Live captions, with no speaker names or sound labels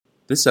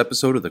This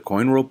episode of the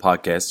Coin World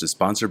Podcast is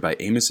sponsored by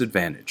Amos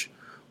Advantage.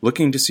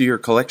 Looking to see your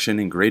collection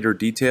in greater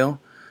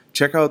detail?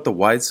 Check out the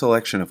wide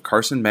selection of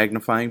Carson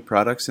magnifying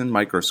products and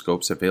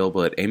microscopes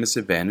available at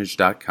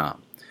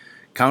AmosAdvantage.com.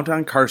 Count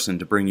on Carson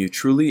to bring you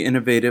truly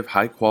innovative,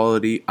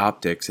 high-quality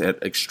optics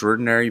at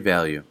extraordinary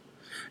value.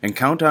 And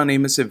count on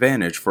Amos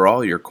Advantage for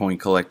all your coin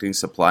collecting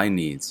supply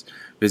needs.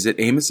 Visit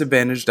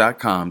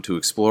AmosAdvantage.com to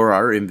explore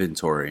our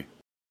inventory.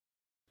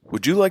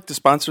 Would you like to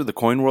sponsor the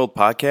Coin World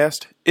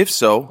Podcast? If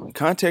so,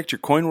 contact your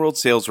Coin World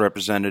sales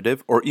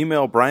representative or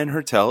email Brian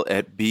Hertel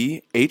at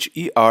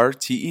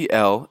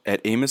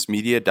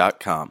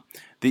bhertel@amosmedia.com.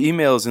 The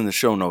email is in the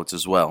show notes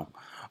as well.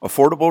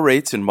 Affordable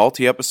rates and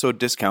multi-episode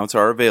discounts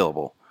are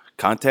available.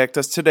 Contact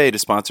us today to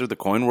sponsor the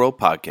Coin World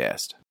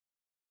Podcast.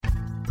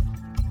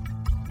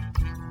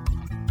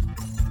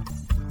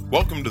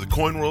 Welcome to the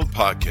Coin World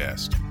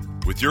Podcast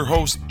with your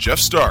host, Jeff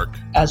Stark.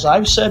 As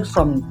I've said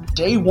from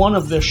day one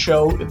of this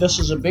show, this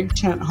is a big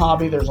tent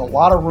hobby. There's a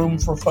lot of room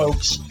for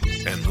folks.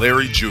 And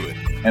Larry Jewett.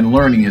 And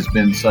learning has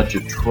been such a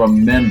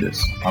tremendous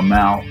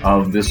amount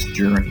of this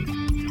journey.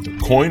 The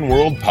Coin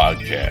World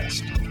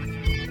Podcast.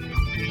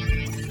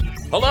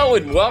 Hello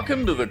and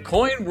welcome to the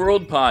Coin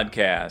World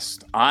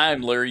Podcast.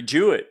 I'm Larry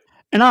Jewett.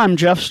 And I'm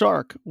Jeff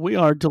Stark. We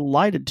are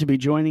delighted to be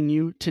joining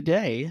you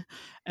today,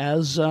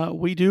 as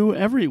we do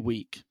every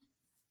week.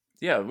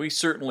 Yeah, we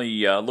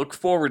certainly look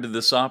forward to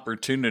this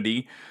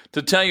opportunity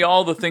to tell you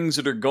all the things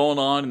that are going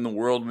on in the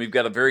world. We've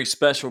got a very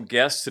special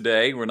guest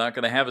today. We're not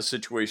going to have a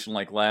situation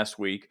like last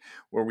week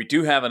where we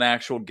do have an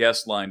actual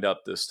guest lined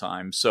up this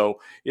time. So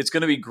it's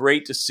going to be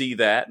great to see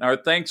that. And our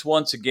thanks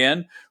once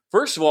again.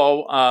 First of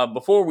all,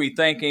 before we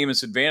thank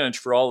Amos Advantage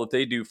for all that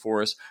they do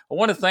for us, I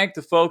want to thank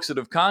the folks that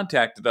have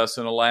contacted us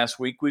in the last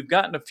week. We've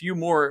gotten a few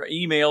more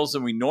emails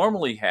than we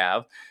normally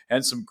have,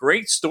 and some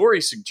great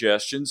story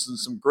suggestions and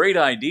some great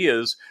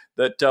ideas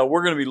that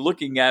we're going to be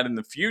looking at in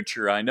the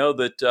future. I know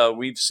that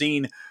we've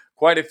seen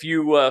quite a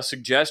few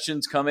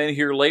suggestions come in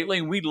here lately,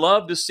 and we'd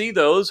love to see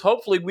those.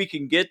 Hopefully we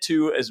can get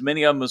to as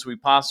many of them as we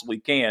possibly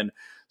can.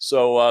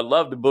 So I'd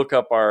love to book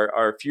up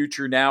our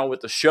future now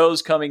with the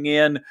shows coming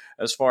in,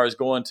 as far as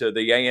going to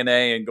the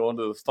A&A and going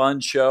to the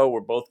Fun Show.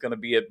 We're both going to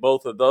be at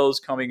both of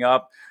those coming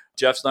up.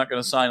 Jeff's not going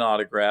to sign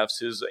autographs.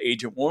 His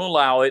agent won't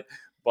allow it,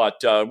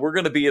 but we're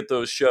going to be at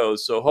those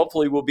shows. So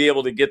hopefully we'll be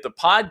able to get the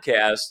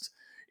podcast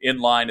in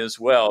line as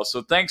well.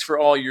 So thanks for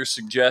all your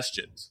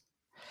suggestions.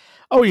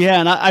 Oh, yeah,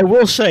 and I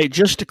will say,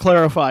 just to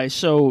clarify,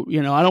 so,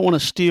 I don't want to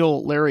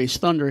steal Larry's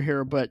thunder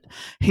here, but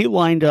he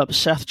lined up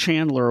Seth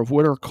Chandler of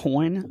Witter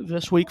Coin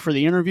this week for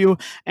the interview,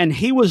 and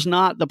he was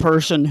not the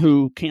person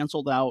who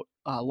canceled out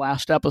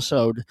last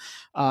episode.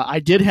 I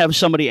did have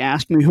somebody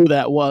ask me who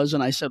that was,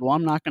 and I said, well,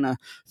 I'm not going to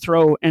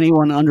throw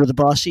anyone under the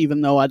bus,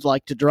 even though I'd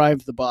like to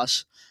drive the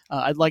bus.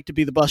 I'd like to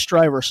be the bus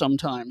driver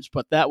sometimes,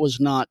 but that was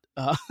not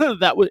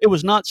it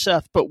was not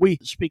Seth. But we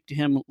speak to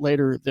him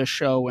later this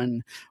show,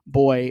 and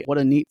boy, what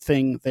a neat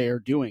thing they are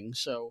doing.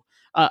 So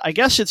I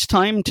guess it's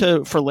time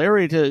for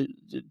Larry to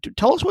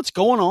tell us what's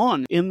going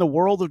on in the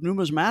world of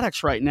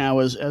numismatics right now,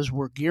 as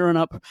we're gearing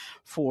up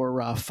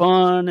for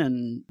Fun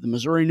and the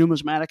Missouri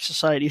Numismatic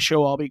Society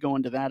show. I'll be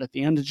going to that at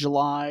the end of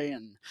July,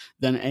 and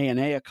then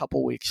A&A a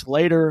couple weeks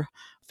later.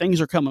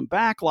 Things are coming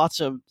back, lots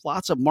of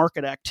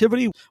market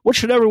activity. What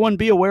should everyone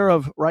be aware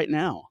of right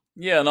now?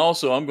 Yeah, and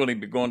also I'm going to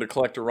be going to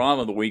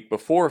Collectorama the week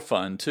before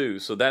Fun, too.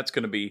 So that's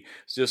going to be,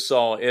 just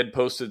saw Ed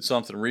posted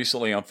something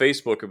recently on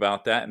Facebook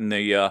about that, and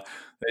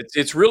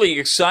it's really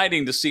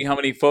exciting to see how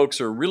many folks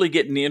are really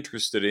getting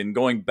interested in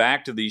going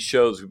back to these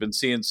shows. We've been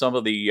seeing some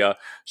of the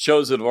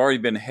shows that have already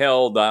been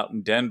held out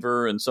in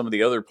Denver and some of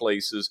the other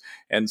places,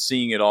 and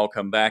seeing it all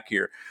come back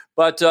here.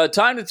 But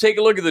time to take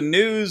a look at the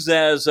news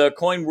as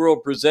Coin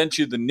World presents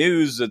you the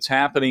news that's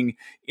happening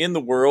in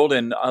the world.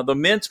 And the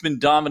Mint's been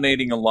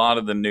dominating a lot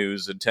of the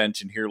news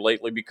attention here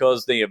lately,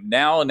 because they have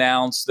now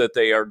announced that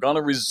they are going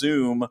to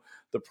resume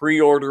the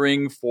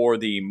pre-ordering for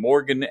the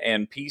Morgan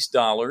and Peace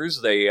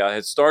dollars. They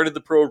had started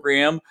the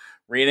program,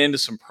 ran into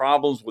some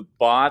problems with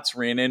bots,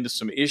 ran into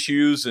some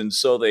issues, and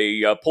so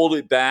they pulled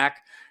it back.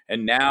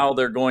 And now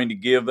they're going to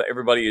give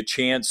everybody a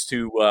chance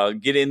to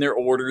get in their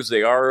orders.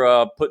 They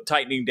are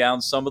tightening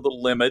down some of the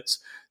limits.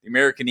 The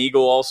American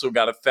Eagle also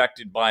got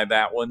affected by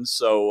that one.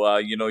 So,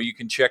 you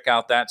can check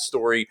out that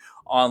story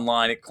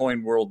online at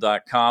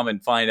coinworld.com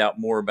and find out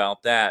more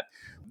about that.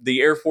 The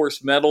Air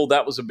Force Medal,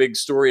 that was a big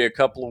story a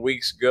couple of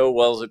weeks ago.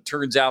 Well, as it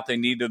turns out, they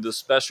needed a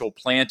special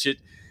planchet,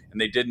 and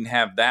they didn't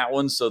have that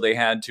one, so they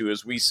had to,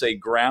 as we say,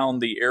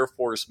 ground the Air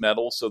Force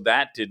Medal, so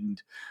that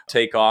didn't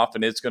take off,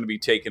 and it's going to be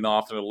taken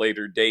off at a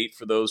later date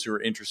for those who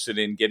are interested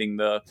in getting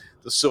the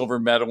silver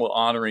medal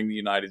honoring the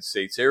United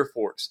States Air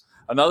Force.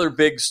 Another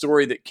big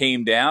story that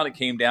came down, it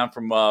came down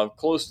from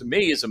close to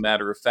me, as a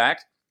matter of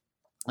fact.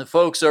 The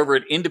folks over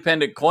at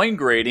Independent Coin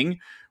Grading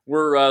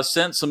were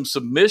sent some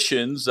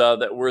submissions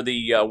that were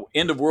the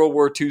end of World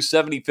War II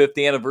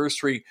 75th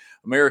anniversary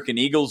American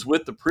Eagles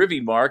with the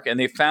Privy Mark, and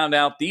they found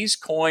out these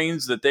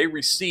coins that they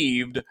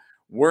received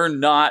were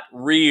not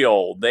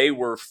real. They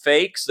were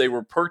fakes. They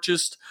were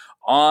purchased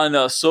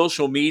on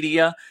social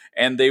media,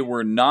 and they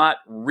were not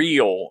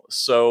real.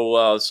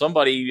 So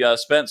somebody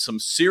spent some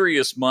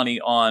serious money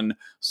on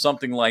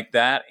something like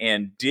that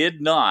and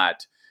did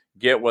not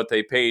get what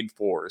they paid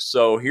for.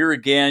 So here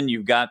again,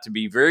 you've got to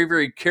be very,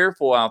 very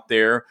careful out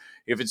there.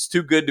 If it's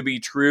too good to be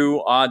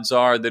true, odds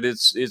are that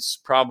it's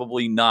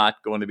probably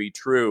not going to be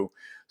true.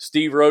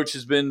 Steve Roach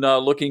has been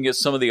looking at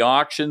some of the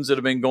auctions that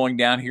have been going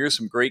down here.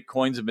 Some great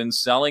coins have been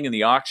selling, and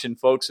the auction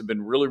folks have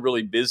been really,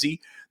 really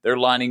busy. They're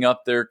lining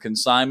up their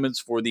consignments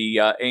for the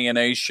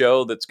ANA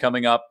show that's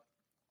coming up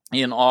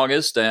in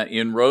August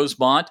in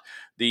Rosemont.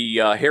 The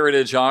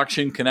Heritage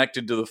Auction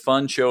connected to the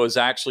Fun Show is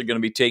actually going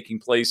to be taking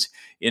place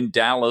in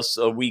Dallas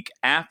a week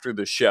after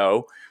the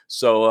show.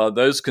 So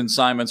those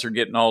consignments are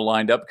getting all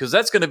lined up because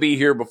that's going to be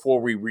here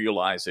before we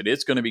realize it.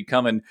 It's going to be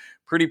coming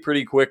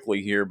pretty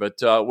quickly here.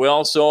 But we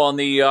also on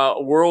the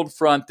world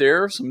front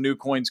there, some new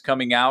coins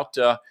coming out.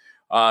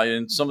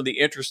 And some of the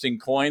interesting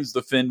coins,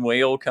 the fin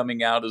whale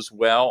coming out as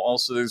well.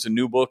 Also, there's a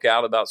new book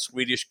out about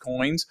Swedish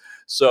coins.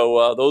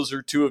 So those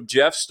are two of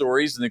Jeff's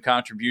stories and the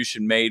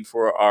contribution made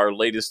for our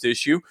latest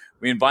issue.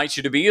 We invite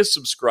you to be a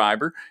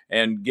subscriber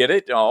and get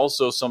it.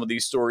 Also, some of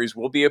these stories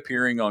will be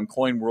appearing on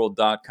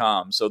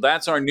coinworld.com. So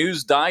that's our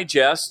news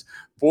digest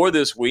for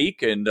this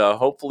week. And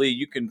hopefully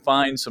you can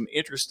find some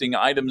interesting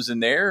items in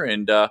there.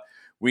 And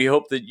we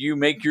hope that you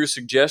make your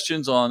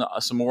suggestions on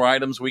some more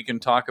items we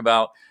can talk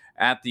about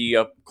at the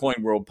Coin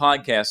World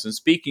podcast. And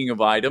speaking of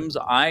items,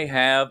 I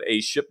have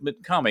a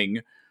shipment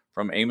coming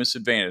from Amos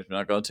Advantage. I'm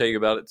not going to tell you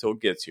about it until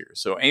it gets here.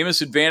 So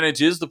Amos Advantage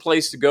is the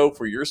place to go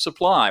for your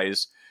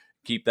supplies.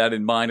 Keep that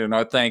in mind, and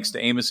our thanks to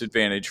Amos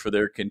Advantage for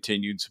their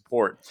continued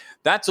support.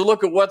 That's a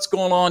look at what's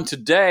going on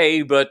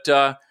today, but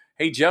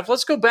hey, Jeff,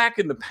 let's go back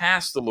in the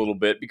past a little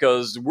bit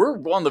because we're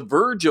on the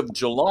verge of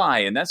July,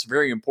 and that's a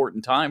very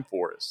important time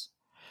for us.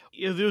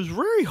 It was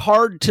very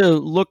hard to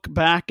look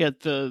back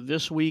at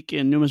this week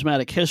in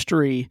numismatic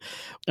history.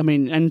 I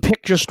mean, and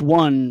pick just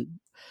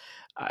one.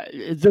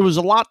 There was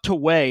a lot to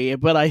weigh,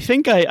 but I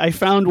think I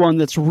found one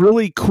that's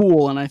really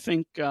cool, and I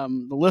think the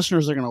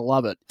listeners are going to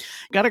love it.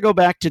 Got to go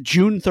back to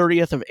June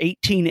 30th of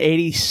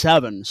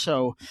 1887.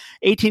 So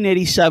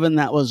 1887,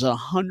 that was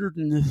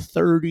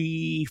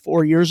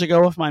 134 years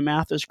ago, if my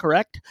math is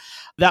correct.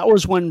 That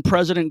was when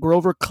President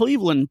Grover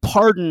Cleveland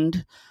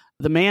pardoned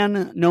the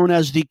man known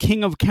as the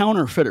King of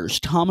Counterfeiters,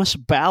 Thomas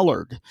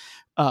Ballard.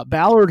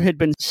 Ballard had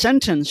been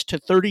sentenced to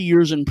 30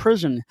 years in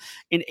prison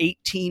in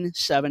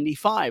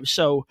 1875.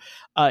 So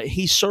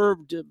he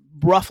served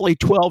roughly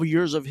 12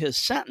 years of his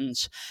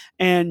sentence.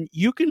 And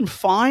you can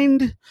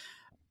find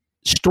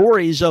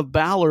stories of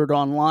Ballard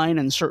online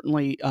and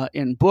certainly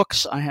in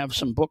books. I have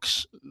some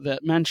books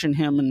that mention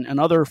him and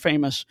other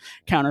famous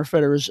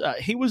counterfeiters.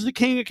 He was the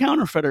king of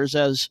counterfeiters,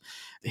 as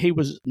he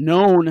was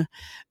known.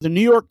 The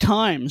New York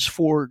Times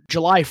for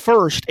July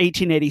 1st,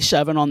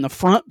 1887, on the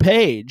front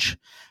page,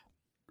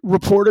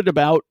 reported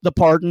about the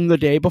pardon the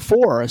day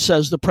before. It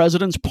says the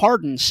president's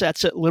pardon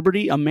sets at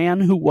liberty a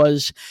man who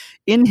was,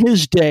 in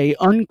his day,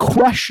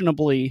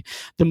 unquestionably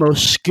the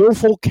most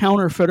skillful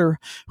counterfeiter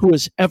who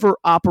has ever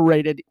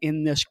operated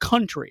in this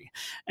country.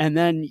 And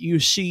then you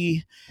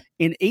see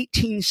in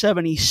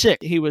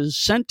 1876, he was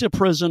sent to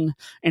prison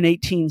in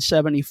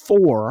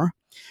 1874.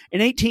 In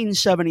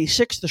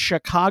 1876, the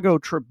Chicago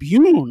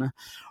Tribune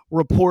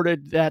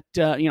reported that,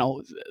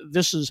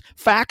 this is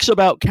facts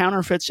about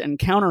counterfeits and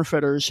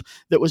counterfeiters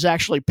that was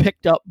actually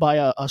picked up by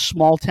a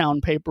small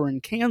town paper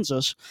in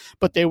Kansas,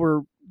 but they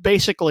were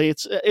basically,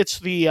 it's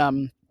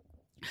the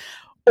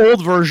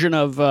old version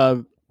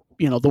of,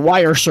 the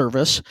wire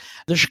service.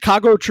 The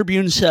Chicago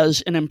Tribune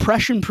says an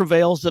impression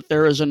prevails that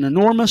there is an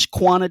enormous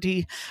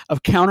quantity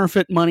of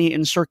counterfeit money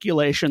in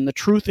circulation. The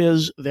truth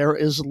is there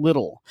is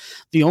little.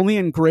 The only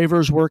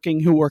engravers working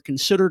who were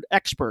considered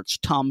experts,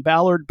 Tom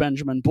Ballard,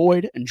 Benjamin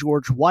Boyd, and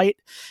George White,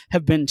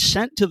 have been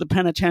sent to the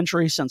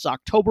penitentiary since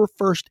October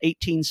 1st,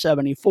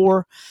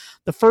 1874.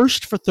 The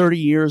first for 30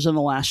 years and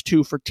the last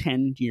two for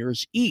 10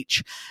 years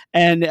each.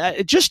 And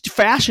just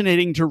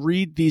fascinating to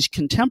read these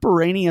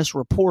contemporaneous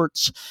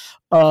reports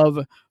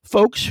of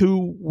folks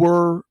who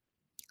were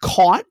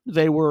caught.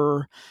 They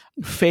were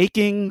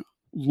faking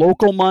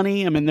local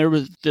money. I mean, there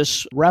was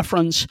this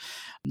reference,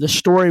 the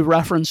story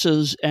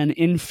references an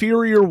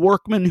inferior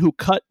workman who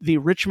cut the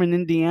Richmond,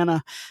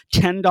 Indiana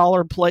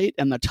 $10 plate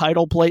and the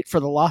title plate for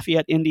the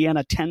Lafayette,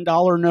 Indiana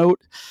 $10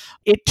 note.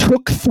 It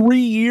took 3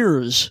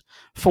 years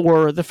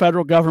for the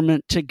federal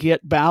government to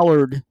get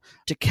Ballard,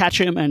 to catch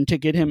him and to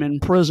get him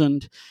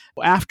imprisoned.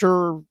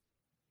 After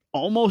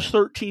almost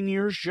 13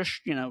 years,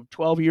 just,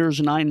 12 years,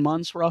 9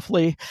 months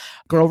roughly,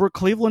 Grover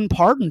Cleveland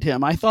pardoned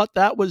him. I thought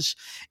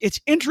it's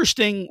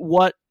interesting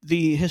what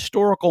the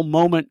historical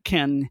moment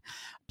can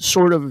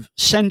sort of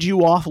send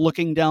you off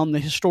looking down the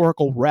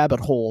historical rabbit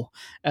hole,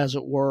 as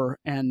it were.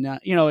 And,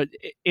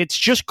 it's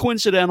just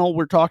coincidental.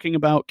 We're talking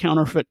about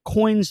counterfeit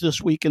coins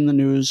this week in the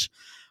news.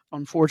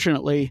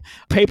 Unfortunately,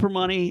 paper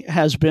money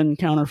has been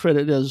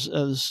counterfeited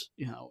as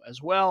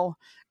well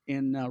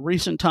in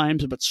recent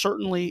times, but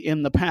certainly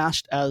in the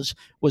past, as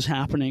was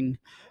happening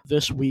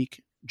this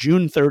week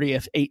June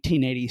 30th,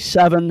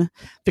 1887,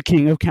 the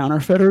king of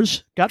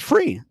counterfeiters got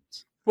free.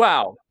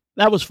 Wow.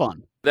 That was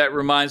fun. That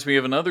reminds me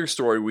of another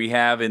story we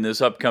have in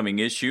this upcoming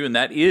issue, and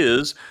that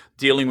is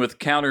dealing with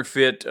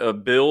counterfeit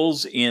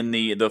bills in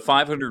the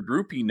 500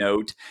 rupee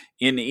note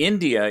in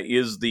India.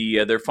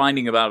 They're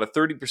finding about a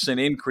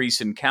 30%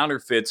 increase in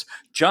counterfeits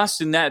just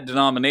in that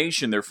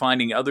denomination. They're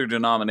finding other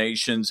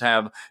denominations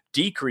have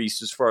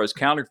decreased as far as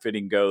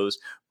counterfeiting goes,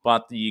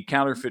 but the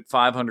counterfeit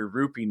 500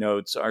 rupee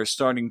notes are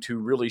starting to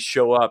really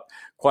show up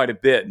quite a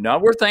bit. Now,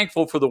 we're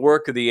thankful for the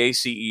work of the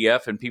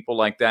ACEF and people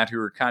like that who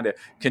are kind of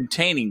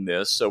containing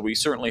this. So we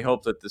certainly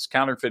hope that this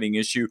counterfeiting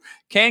issue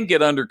can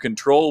get under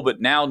control. But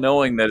now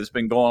knowing that it's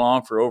been going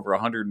on for over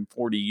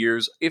 140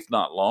 years, if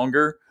not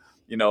longer,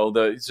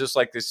 it's just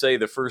like they say,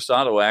 the first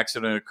auto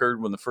accident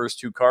occurred when the first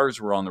two cars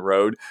were on the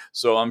road.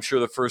 So I'm sure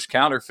the first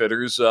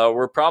counterfeiters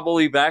were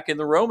probably back in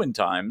the Roman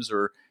times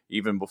or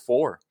even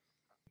before.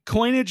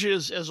 Coinage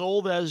is as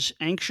old as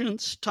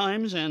ancient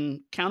times,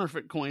 and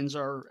counterfeit coins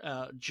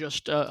are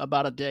just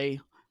about a day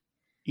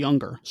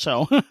younger.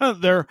 So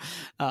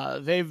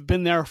they've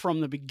been there from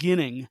the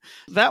beginning.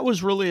 That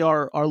was really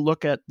our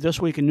look at This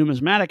Week in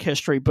Numismatic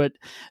History. But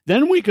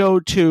then we go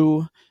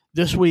to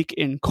This Week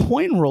in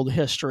Coin World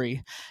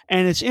History,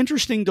 and it's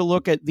interesting to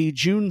look at the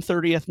June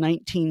 30th,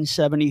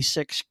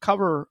 1976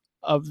 cover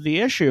of the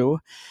issue.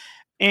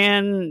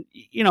 And,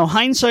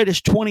 hindsight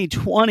is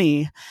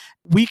 2020.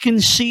 We can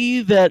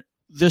see that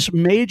this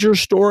major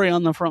story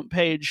on the front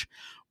page,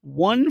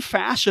 one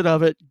facet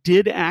of it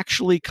did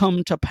actually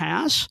come to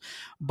pass,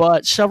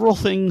 but several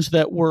things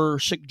that were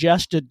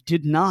suggested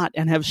did not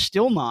and have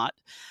still not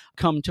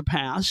come to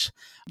pass.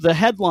 The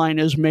headline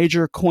is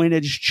Major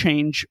Coinage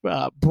Change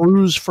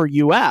Brews for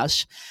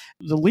U.S.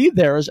 The lead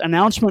there is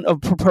announcement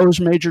of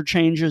proposed major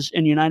changes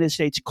in United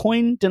States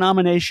coin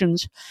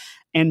denominations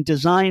and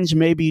designs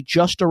may be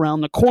just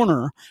around the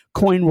corner,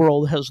 Coin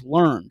World has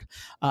learned.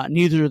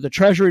 Neither the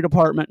Treasury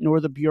Department nor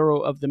the Bureau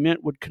of the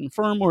Mint would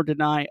confirm or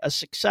deny a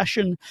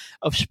succession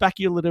of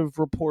speculative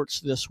reports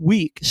this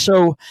week.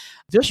 So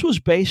this was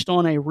based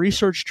on a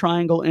Research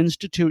Triangle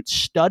Institute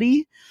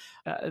study.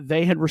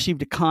 They had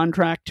received a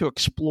contract to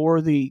explore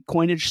the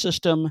coinage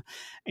system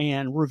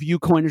and review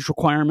coinage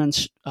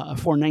requirements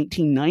for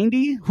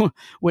 1990,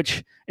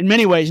 which in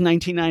many ways,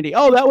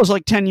 1990, that was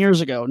like 10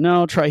 years ago.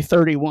 No, try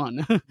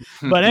 31.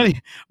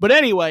 But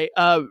anyway,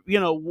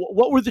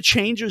 what were the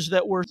changes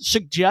that were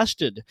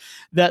suggested?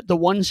 That the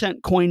 1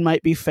 cent coin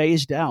might be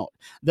phased out,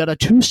 that a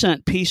 2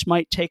 cent piece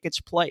might take its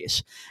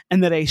place,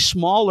 and that a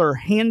smaller,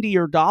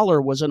 handier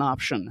dollar was an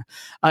option.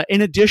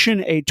 In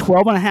addition, a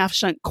 12.5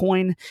 cent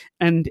coin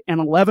and an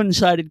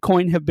 11-sided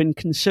coin have been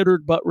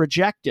considered but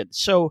rejected.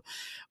 So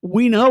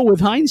we know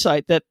with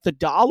hindsight that the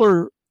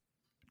dollar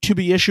to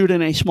be issued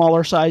in a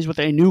smaller size with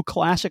a new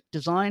classic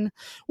design,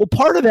 well,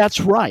 part of that's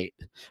right,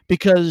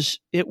 because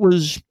it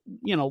was,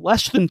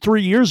 less than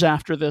 3 years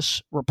after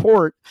this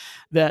report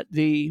that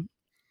the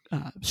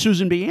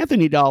Susan B.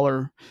 Anthony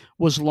dollar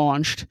was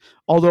launched,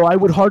 although I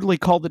would hardly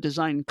call the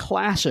design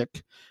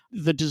classic.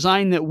 The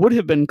design that would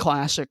have been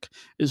classic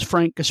is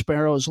Frank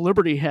Gasparo's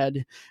Liberty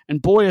Head,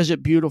 and boy, is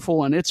it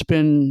beautiful, and it's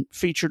been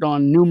featured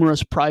on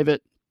numerous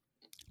private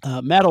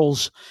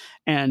medals,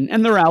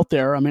 and they're out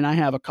there. I mean, I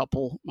have a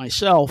couple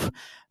myself,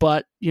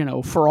 but,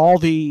 for all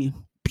the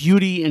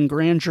beauty and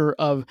grandeur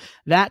of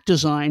that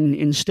design,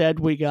 instead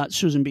we got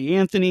Susan B.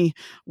 Anthony,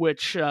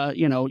 which,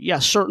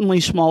 certainly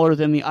smaller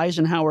than the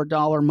Eisenhower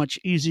dollar, much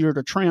easier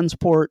to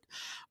transport,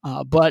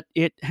 but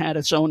it had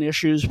its own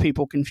issues.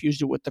 People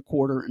confused it with the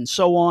quarter and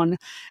so on.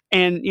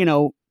 And,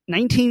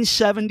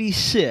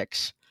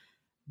 1976,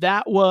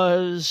 that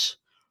was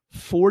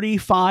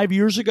 45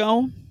 years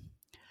ago.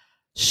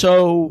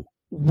 So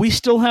we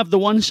still have the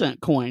 1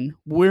 cent coin.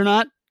 We're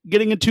not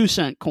getting a 2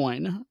 cent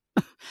coin.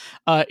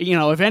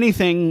 If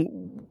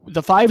anything,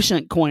 the 5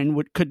 cent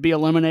coin could be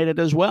eliminated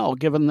as well,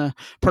 given the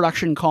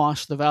production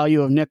cost, the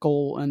value of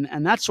nickel,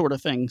 and that sort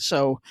of thing.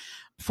 So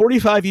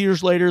 45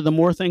 years later, the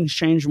more things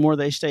change, the more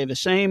they stay the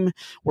same.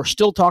 We're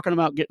still talking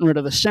about getting rid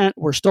of the cent.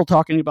 We're still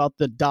talking about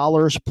the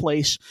dollar's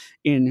place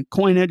in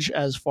coinage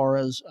as far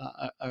as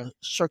a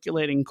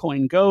circulating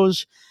coin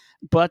goes.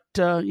 But,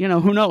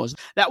 who knows?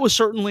 That was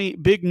certainly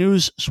big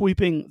news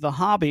sweeping the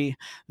hobby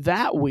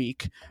that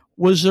week.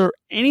 Was there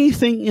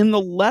anything in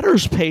the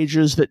letters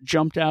pages that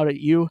jumped out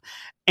at you?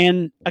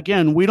 And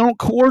again, we don't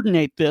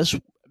coordinate this.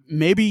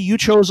 Maybe you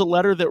chose a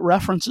letter that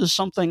references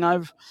something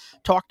I've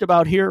talked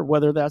about here,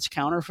 whether that's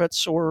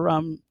counterfeits or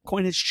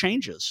coinage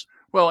changes.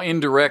 Well,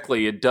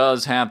 indirectly, it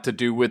does have to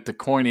do with the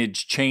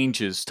coinage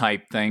changes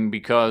type thing,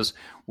 because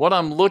what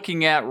I'm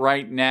looking at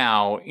right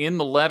now in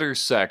the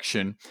letters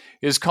section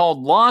is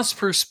called Lost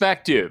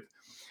Perspective.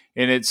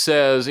 And it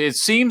says, it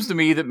seems to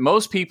me that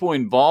most people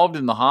involved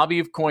in the hobby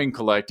of coin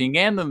collecting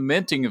and the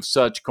minting of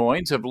such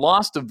coins have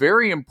lost a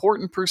very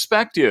important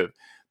perspective.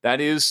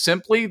 That is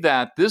simply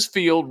that this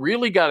field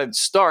really got its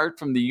start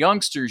from the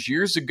youngsters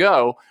years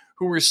ago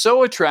who were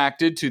so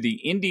attracted to the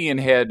Indian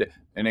head,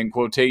 and in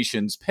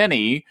quotations,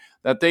 penny,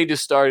 that they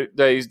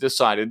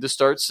decided to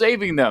start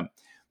saving them.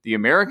 The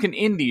American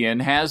Indian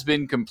has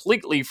been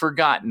completely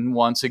forgotten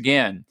once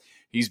again.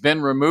 He's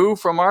been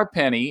removed from our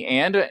penny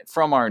and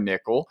from our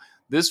nickel.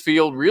 This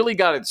field really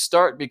got its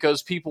start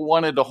because people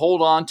wanted to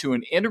hold on to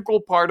an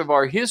integral part of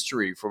our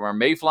history from our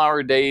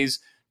Mayflower days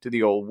to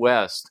the Old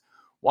West.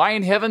 Why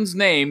in heaven's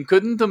name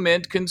couldn't the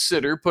Mint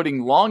consider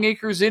putting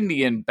Longacres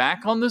Indian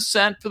back on the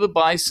scent for the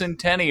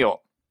bicentennial?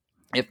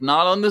 If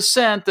not on the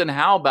scent, then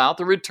how about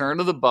the return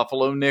of the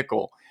Buffalo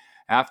nickel?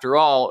 After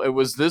all, it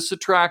was this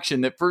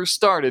attraction that first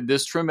started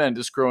this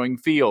tremendous growing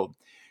field.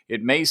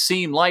 It may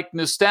seem like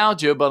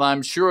nostalgia, but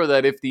I'm sure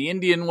that if the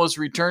Indian was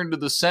returned to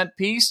the cent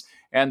piece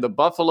and the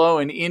Buffalo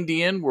and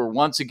Indian were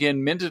once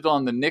again minted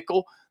on the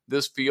nickel,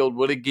 this field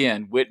would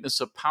again witness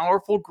a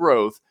powerful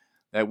growth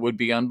that would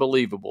be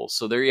unbelievable.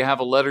 So there you have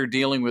a letter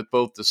dealing with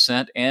both the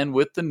cent and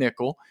with the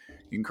nickel,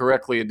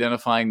 incorrectly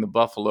identifying the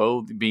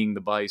buffalo being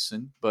the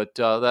bison. But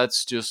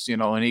that's just,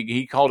 and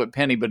he called it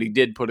penny, but he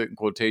did put it in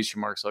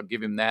quotation marks. I'll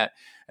give him that.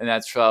 And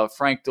that's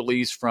Frank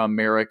DeLeese from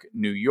Merrick,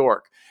 New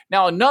York.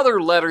 Now,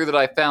 another letter that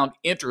I found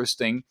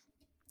interesting,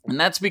 and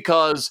that's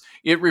because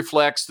it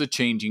reflects the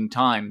changing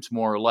times,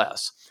 more or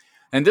less.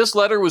 And this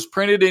letter was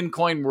printed in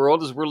Coin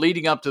World as we're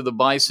leading up to the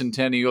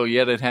bicentennial,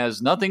 yet it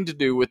has nothing to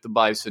do with the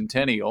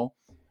bicentennial.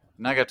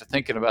 And I got to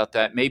thinking about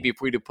that. Maybe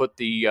if we'd have put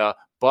the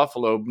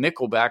Buffalo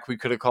nickel back, we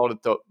could have called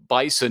it the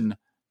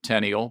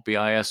bicentennial,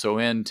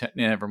 B-I-S-O-N.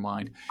 Never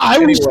mind. I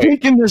was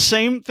thinking the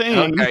same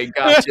thing. Okay,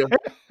 gotcha.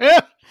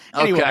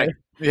 Anyway. Okay,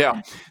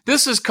 yeah.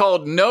 This is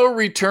called No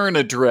Return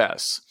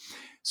Address.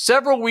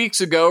 Several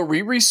weeks ago,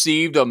 we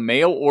received a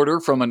mail order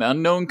from an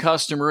unknown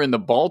customer in the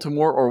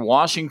Baltimore or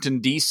Washington,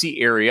 D.C.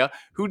 area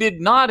who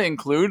did not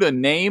include a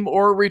name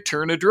or a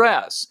return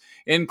address.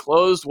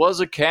 Enclosed was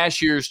a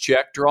cashier's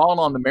check drawn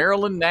on the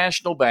Maryland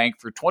National Bank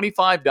for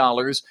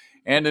 $25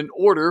 and an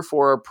order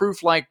for a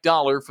proof-like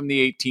dollar from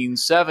the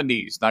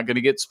 1870s. Not going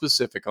to get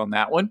specific on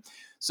that one.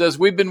 Says,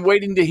 we've been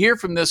waiting to hear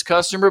from this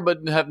customer,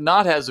 but have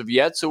not as of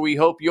yet, so we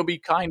hope you'll be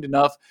kind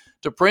enough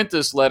to print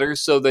this letter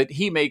so that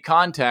he may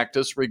contact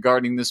us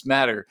regarding this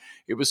matter.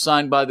 It was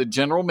signed by the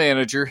general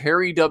manager,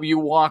 Harry W.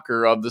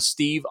 Walker, of the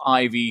Steve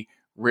Ivy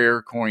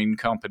Rare Coin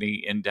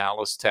Company in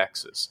Dallas,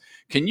 Texas.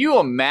 Can you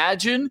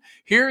imagine?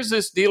 Here's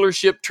this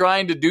dealership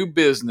trying to do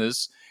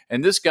business,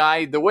 and this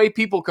guy, the way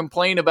people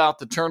complain about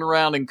the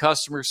turnaround in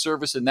customer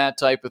service and that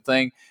type of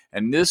thing,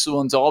 and this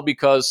one's all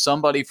because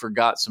somebody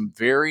forgot some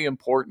very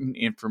important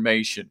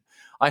information.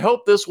 I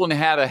hope this one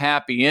had a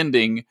happy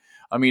ending.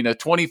 I mean, a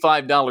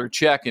 $25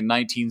 check in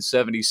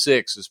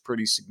 1976 is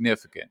pretty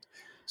significant.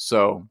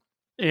 So...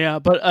 yeah,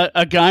 but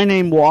a guy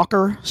named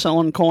Walker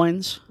selling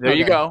coins. There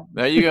you go.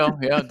 There you go.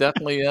 Yeah,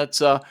 definitely. That's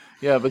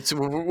but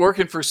we're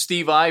working for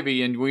Steve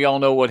Ivy, and we all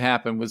know what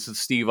happened with the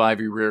Steve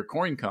Ivy Rare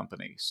Coin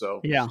Company. So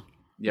yeah,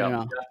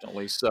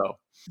 definitely so.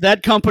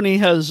 That company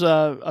has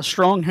a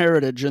strong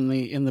heritage in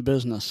the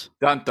business.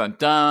 Dun, dun,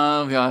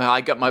 dun. I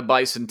got my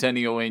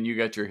bicentennial in. You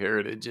got your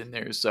heritage in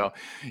there. So,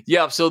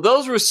 yeah. So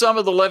those were some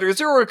of the letters.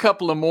 There were a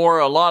couple of more.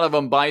 A lot of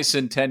them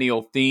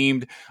bicentennial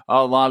themed.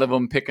 A lot of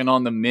them picking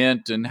on the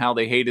Mint and how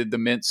they hated the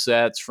Mint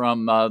sets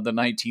from the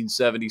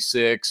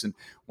 1976 and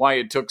why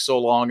it took so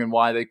long and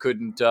why they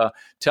couldn't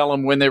tell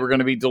them when they were going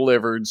to be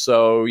delivered.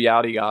 So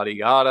yada, yada,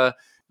 yada.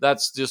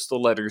 That's just the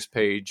letters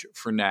page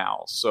for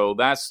now. So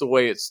that's the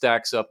way it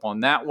stacks up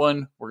on that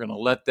one. We're going to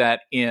let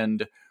that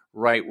end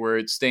right where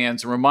it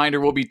stands. A reminder,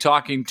 we'll be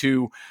talking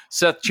to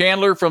Seth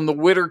Chandler from the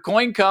Witter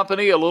Coin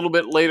Company a little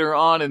bit later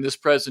on in this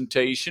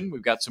presentation.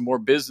 We've got some more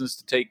business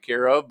to take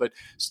care of, but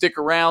stick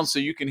around so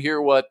you can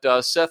hear what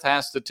Seth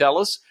has to tell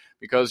us,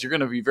 because you're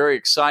going to be very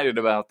excited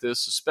about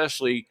this,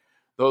 especially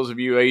those of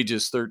you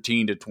ages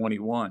 13 to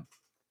 21.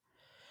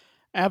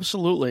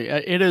 Absolutely.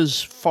 It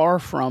is far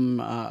from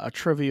a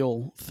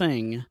trivial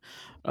thing.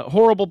 A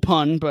horrible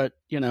pun, but,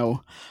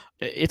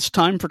 it's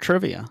time for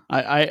trivia.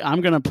 I'm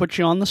going to put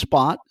you on the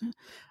spot,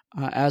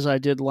 as I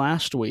did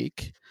last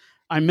week.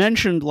 I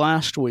mentioned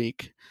last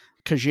week,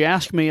 because you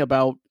asked me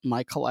about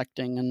my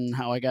collecting and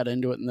how I got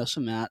into it and this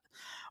and that.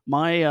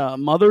 My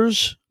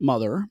mother's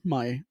mother,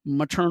 my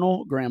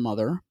maternal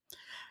grandmother,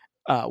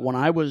 when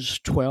I was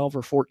 12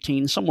 or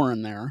 14, somewhere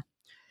in there,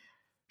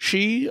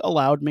 she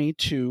allowed me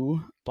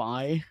to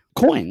buy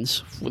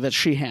coins that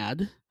she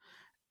had,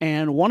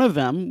 and one of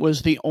them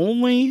was the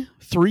only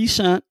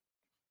 3-cent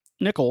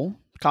nickel,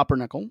 copper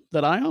nickel,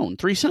 that I own,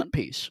 3-cent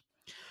piece.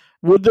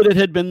 Would that it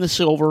had been the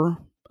silver,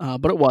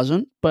 but it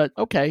wasn't. But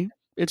okay,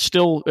 it's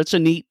a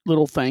neat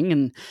little thing,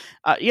 and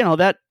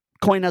that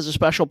coin has a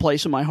special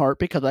place in my heart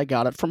because I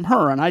got it from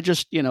her, and I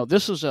just,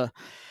 this is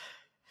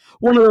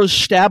one of those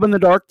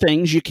stab-in-the-dark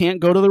things. You can't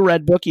go to the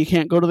Red Book. You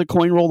can't go to the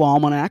Coin Roll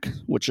Almanac,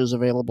 which is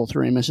available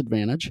through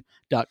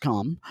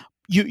AmosAdvantage.com.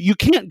 You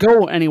can't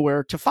go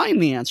anywhere to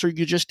find the answer.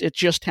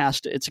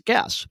 It's a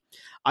guess.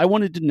 I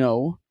wanted to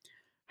know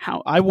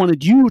I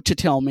wanted you to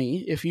tell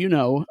me if you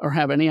know or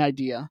have any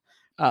idea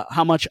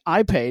how much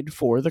I paid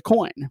for the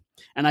coin.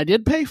 And I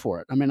did pay for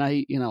it. I mean,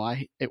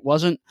 it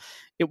was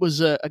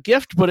a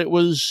gift, but it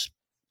was,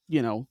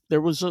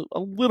 there was a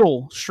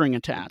little string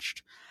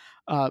attached.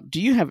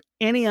 Do you have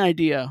any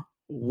idea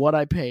what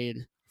I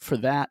paid for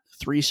that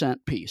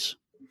 3-cent piece.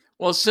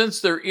 Well, since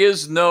there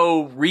is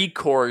no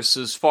recourse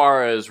as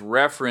far as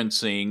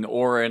referencing,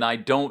 and I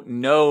don't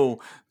know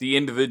the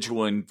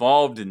individual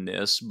involved in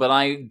this, but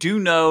I do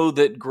know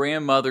that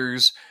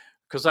grandmothers,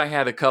 because I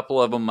had a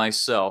couple of them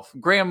myself,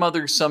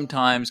 grandmothers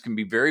sometimes can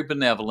be very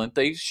benevolent.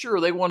 They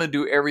want to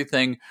do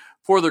everything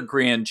for their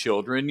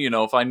grandchildren.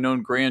 If I'd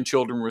known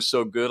grandchildren were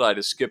so good, I'd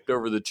have skipped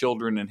over the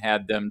children and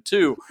had them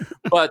too.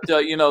 But,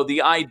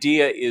 the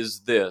idea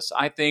is this.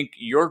 I think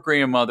your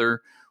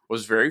grandmother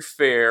was very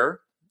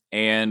fair,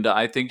 and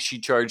I think she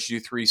charged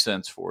you 3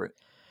 cents for it.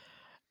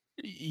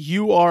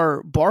 You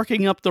are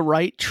barking up the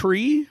right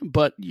tree,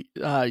 but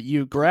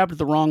you grabbed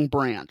the wrong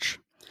branch.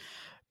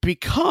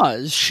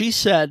 Because she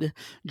said,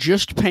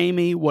 just pay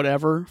me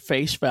whatever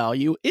face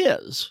value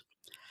is.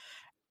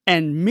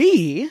 And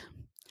me,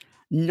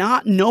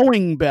 not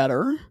knowing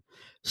better,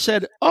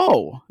 said,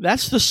 oh,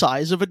 that's the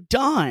size of a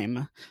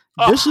dime.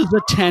 This is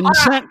a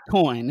 10-cent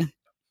coin.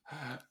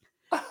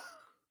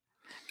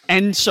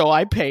 And so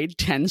I paid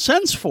 10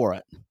 cents for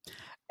it.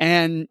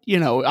 And,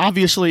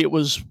 obviously it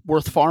was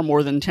worth far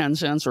more than 10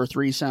 cents or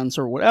 3 cents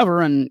or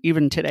whatever. And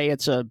even today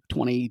it's a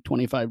 $20,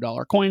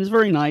 $25 coin. It's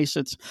very nice.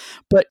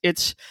 But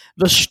it's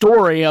the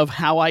story of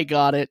how I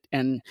got it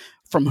and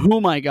from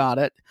whom I got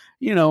it.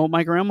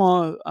 My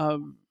grandma,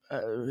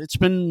 it's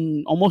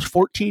been almost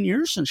 14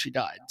 years since she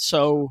died.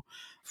 So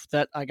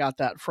that I got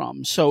that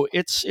from. So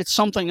it's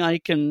something I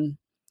can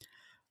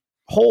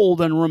hold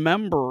and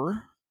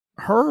remember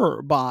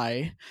her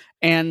by.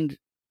 And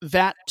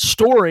that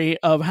story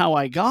of how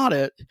I got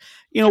it,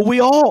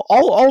 we all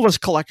of us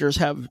collectors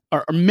have,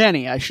 or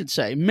many, I should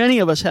say, many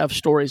of us have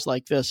stories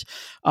like this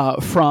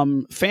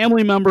from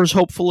family members,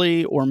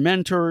 hopefully, or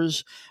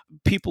mentors,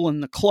 people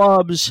in the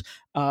clubs.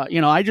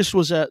 I just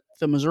was at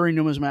the Missouri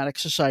Numismatic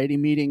Society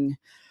meeting,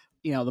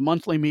 the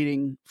monthly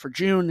meeting for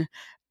June,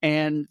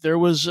 and there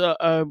was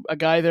a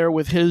guy there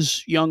with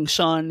his young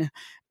son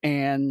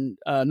and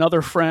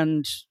another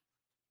friend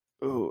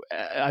who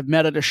I've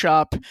met at a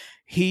shop.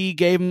 He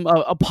gave him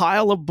a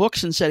pile of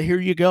books and said, here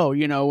you go,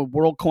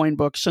 world coin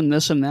books and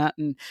this and that.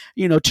 And,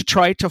 to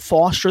try to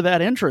foster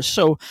that interest.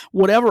 So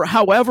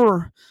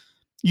however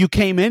you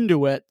came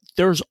into it,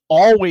 there's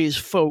always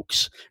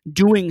folks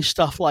doing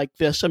stuff like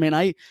this. I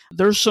mean,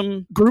 there's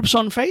some groups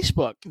on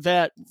Facebook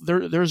that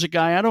there's a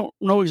guy, I don't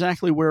know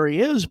exactly where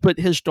he is, but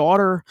his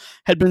daughter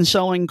had been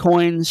selling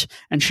coins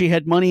and she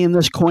had money in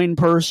this coin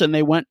purse, and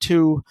they went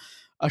to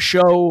a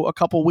show a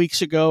couple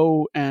weeks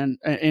ago and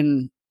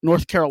in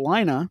North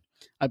Carolina,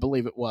 I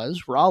believe it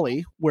was,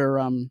 Raleigh, where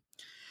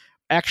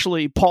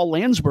actually Paul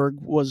Landsberg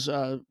was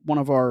one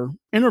of our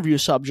interview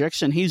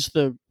subjects, and he's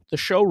the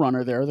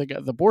showrunner there,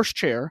 the Borscht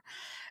Chair.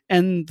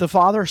 And the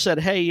father said,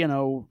 hey,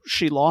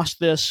 she lost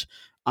this.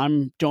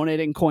 I'm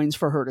donating coins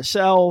for her to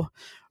sell.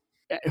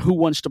 Who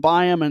wants to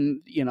buy them?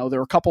 And, there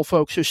were a couple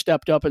folks who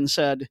stepped up and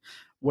said,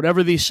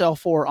 whatever these sell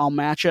for, I'll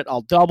match it.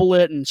 I'll double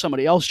it. And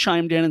somebody else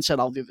chimed in and said,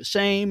 I'll do the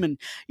same. And,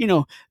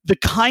 the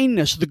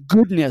kindness, the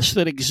goodness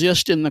that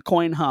exists in the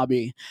coin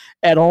hobby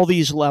at all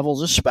these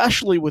levels,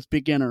 especially with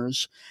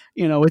beginners,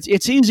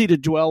 it's easy to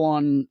dwell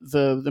on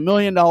the $1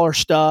 million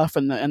stuff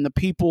and the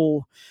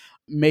people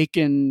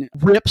making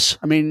rips.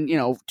 I mean,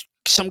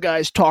 some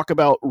guys talk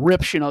about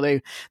rips,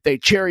 they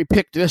cherry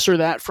picked this or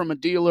that from a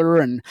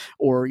dealer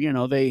or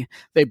they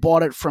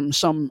bought it from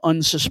some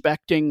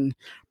unsuspecting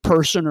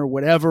person or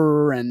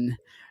whatever. And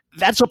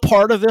that's a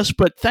part of this,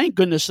 but thank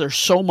goodness there's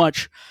so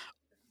much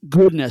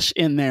goodness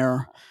in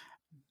there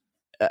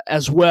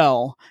as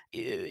well.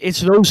 It's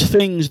those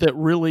things that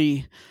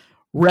really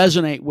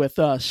resonate with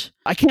us.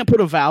 I can't put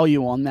a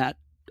value on that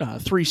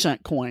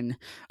 3-cent coin.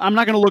 I'm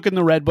not going to look in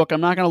the red book.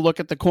 I'm not going to look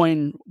at the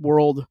Coin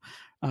World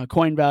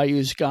Coin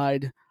Values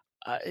Guide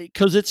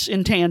because it's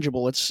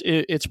intangible.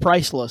 It's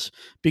priceless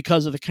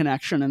because of the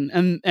connection,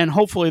 and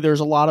hopefully there's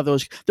a lot of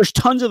those. There's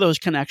tons of those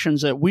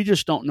connections that we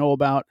just don't know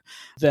about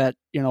that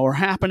are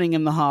happening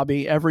in the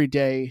hobby every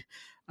day,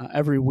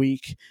 every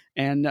week,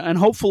 and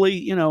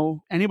hopefully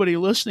anybody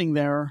listening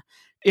there,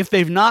 if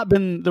they've not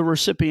been the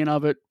recipient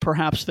of it,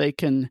 perhaps they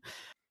can.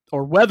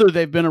 Or whether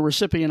they've been a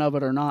recipient of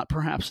it or not,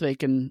 perhaps they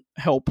can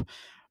help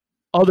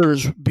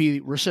others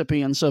be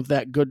recipients of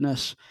that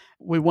goodness.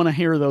 We want to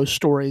hear those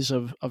stories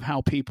of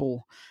how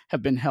people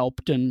have been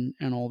helped and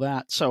all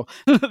that. So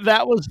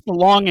that was the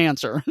long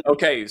answer.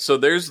 Okay, so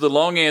there's the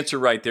long answer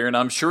right there, and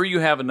I'm sure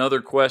you have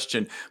another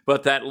question,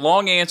 but that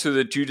long answer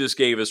that you just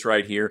gave us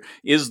right here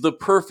is the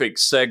perfect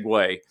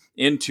segue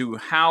into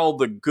how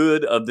the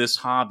good of this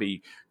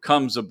hobby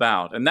comes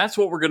about. And that's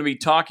what we're going to be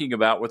talking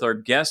about with our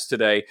guest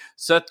today,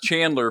 Seth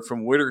Chandler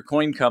from Witter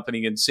Coin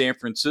Company in San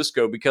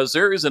Francisco, because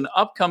there is an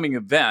upcoming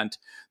event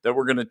that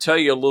we're going to tell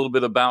you a little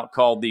bit about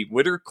called the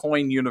Witter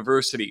Coin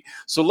University.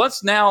 So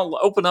let's now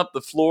open up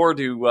the floor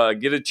to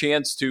get a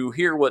chance to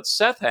hear what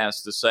Seth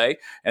has to say.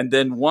 And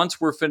then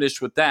once we're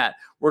finished with that,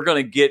 we're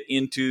going to get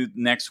into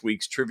next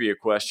week's trivia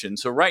question.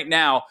 So right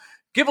now,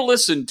 give a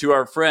listen to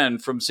our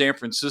friend from San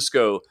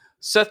Francisco,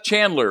 Seth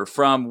Chandler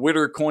from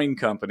Witter Coin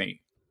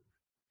Company.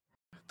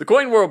 The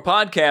Coin World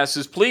Podcast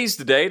is pleased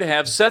today to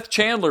have Seth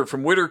Chandler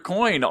from Witter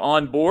Coin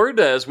on board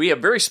as we have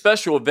a very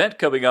special event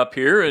coming up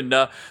here. And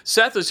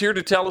Seth is here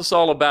to tell us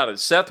all about it.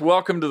 Seth,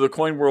 welcome to the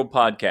Coin World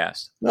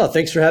Podcast. Well,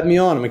 thanks for having me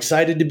on. I'm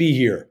excited to be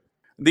here.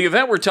 The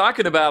event we're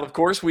talking about, of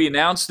course, we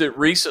announced it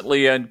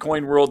recently on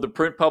Coin World, the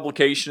print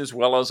publication, as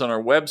well as on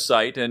our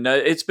website. And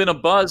it's been a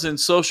buzz in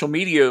social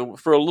media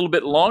for a little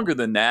bit longer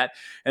than that.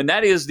 And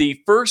that is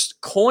the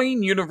first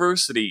Coin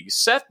University.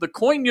 Seth, the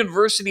Coin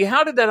University,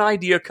 how did that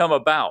idea come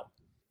about?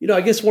 You know,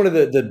 I guess one of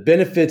the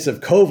benefits of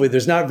COVID,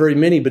 there's not very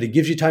many, but it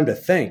gives you time to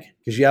think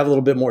because you have a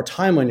little bit more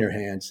time on your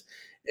hands.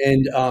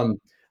 And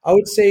I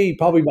would say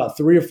probably about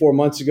 3 or 4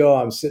 months ago,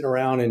 I'm sitting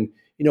around and,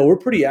 you know, we're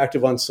pretty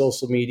active on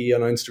social media,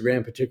 on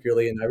Instagram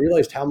particularly. And I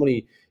realized how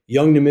many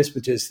young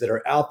numismatists that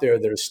are out there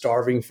that are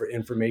starving for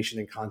information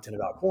and content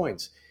about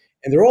coins.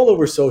 And they're all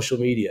over social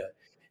media.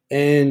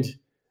 And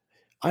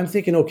I'm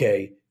thinking,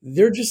 okay,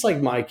 they're just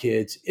like my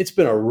kids. It's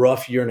been a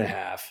rough year and a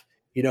half.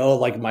 You know,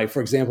 like for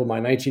example, my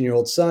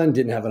 19-year-old son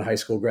didn't have a high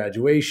school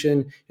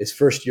graduation. His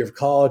first year of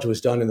college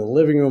was done in the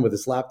living room with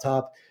his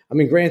laptop. I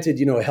mean, granted,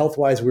 you know,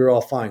 health-wise, we were all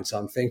fine. So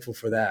I'm thankful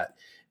for that.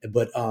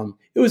 But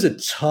it was a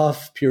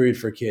tough period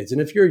for kids. And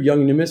if you're a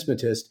young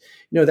numismatist,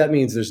 you know, that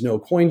means there's no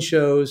coin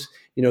shows.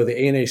 You know, the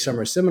ANA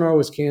summer seminar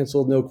was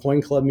canceled, no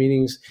coin club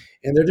meetings,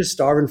 and they're just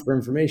starving for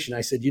information.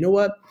 I said, you know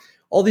what?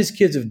 All these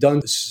kids have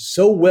done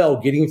so well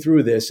getting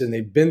through this, and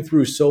they've been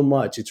through so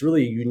much. It's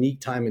really a unique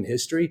time in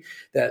history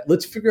that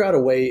let's figure out a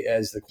way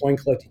as the coin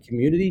collecting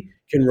community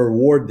can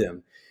reward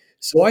them.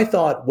 So I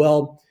thought,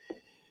 well,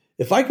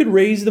 if I could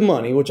raise the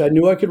money, which I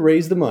knew I could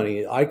raise the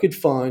money, I could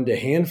fund a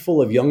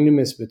handful of young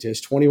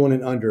numismatists, 21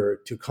 and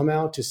under, to come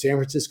out to San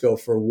Francisco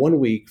for 1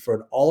 week for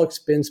an all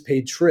expense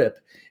paid trip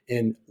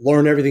and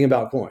learn everything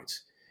about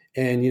coins.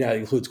 And, you know, it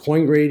includes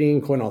coin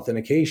grading, coin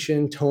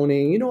authentication,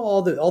 toning, you know,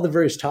 all the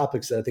various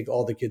topics that I think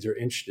all the kids are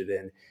interested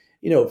in.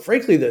 You know,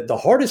 frankly, the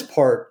hardest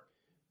part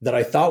that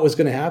I thought was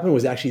going to happen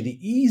was actually the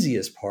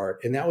easiest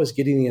part, and that was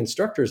getting the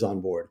instructors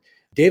on board.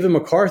 David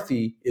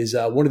McCarthy is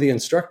one of the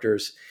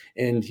instructors,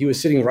 and he was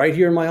sitting right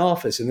here in my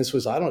office. And this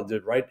was, I don't know,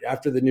 right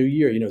after the new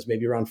year, you know, it was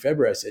maybe around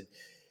February. I said,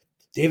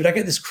 David, I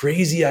got this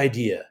crazy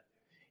idea.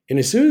 And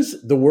as soon as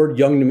the word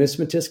young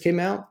numismatist came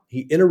out,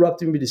 he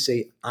interrupted me to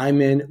say, I'm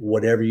in,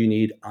 whatever you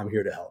need, I'm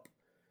here to help.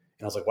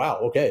 And I was like, wow,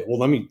 okay, well,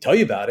 let me tell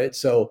you about it.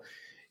 So,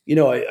 you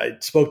know, I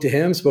spoke to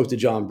him, spoke to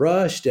John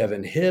Brush,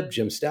 Devin Hipp,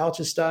 Jim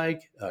Stouchesteig,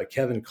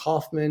 Kevin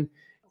Kaufman.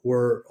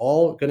 We're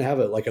all going to have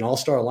an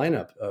all-star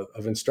lineup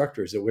of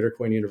instructors at Witter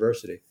Coin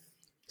University.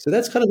 So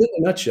that's kind of it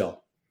in a nutshell.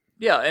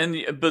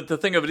 Yeah, but the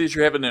thing of it is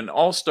you're having an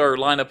all-star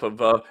lineup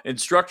of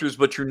instructors,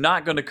 but you're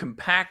not going to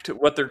compact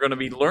what they're going to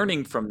be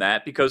learning from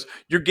that because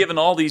you're giving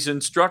all these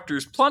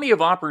instructors plenty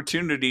of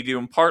opportunity to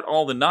impart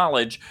all the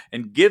knowledge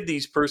and give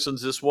these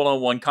persons this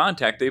one-on-one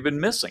contact they've been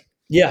missing.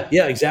 Yeah,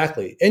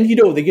 exactly. And, you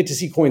know, they get to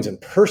see coins in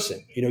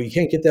person. You know, you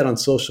can't get that on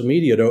social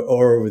media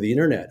or over the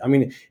internet. I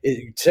mean,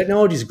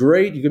 technology is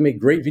great. You can make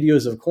great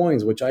videos of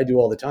coins, which I do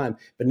all the time,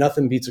 but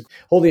nothing beats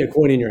holding a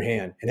coin in your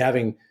hand and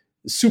having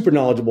super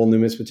knowledgeable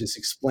numismatists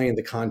explain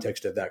the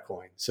context of that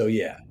coin. So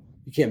yeah,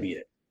 you can't beat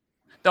it.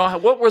 Now,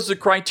 what was the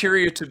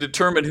criteria to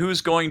determine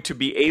who's going to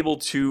be able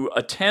to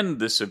attend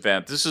this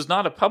event? This is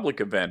not a public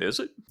event,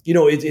 is it? You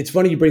know, it's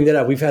funny you bring that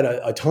up. We've had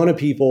a ton of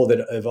people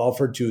that have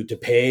offered to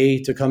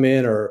pay to come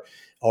in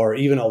or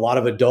even a lot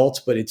of adults,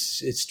 but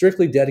it's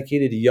strictly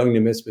dedicated to young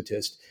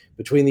numismatists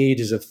between the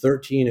ages of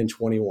 13 and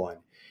 21.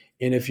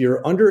 And if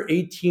you're under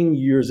 18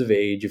 years of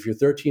age, if you're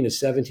 13 to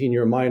 17,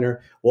 you're a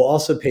minor, we'll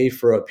also pay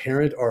for a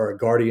parent or a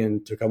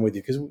guardian to come with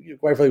you. Because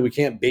quite frankly, we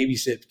can't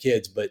babysit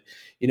kids, but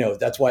you know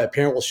that's why a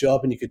parent will show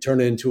up and you could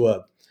turn it into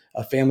a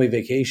family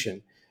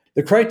vacation.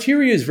 The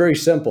criteria is very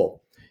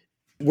simple.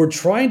 We're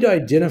trying to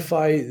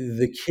identify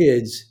the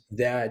kids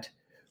that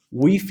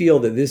we feel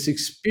that this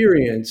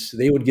experience,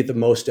 they would get the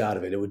most out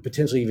of it. It would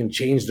potentially even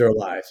change their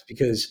lives.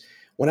 Because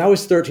when I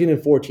was 13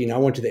 and 14, I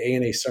went to the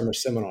ANA summer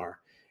seminar.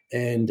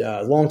 And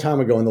a long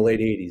time ago in the late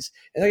 80s.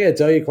 And I got to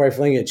tell you, quite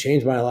frankly, it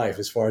changed my life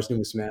as far as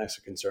numismatics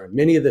are concerned.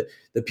 Many of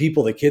the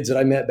people, the kids that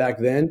I met back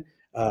then,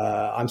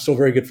 I'm still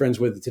very good friends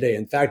with today.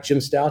 In fact, Jim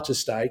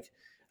Stouchesteig,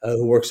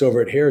 who works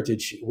over at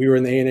Heritage, we were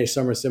in the ANA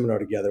summer seminar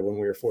together when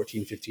we were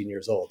 14, 15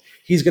 years old.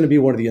 He's going to be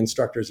one of the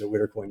instructors at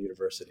Witter Coin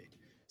University.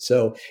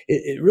 So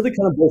it really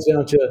kind of boils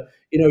down to,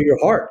 you know, your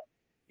heart.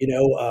 You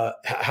know,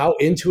 how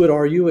into it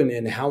are you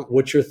and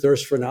what's your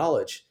thirst for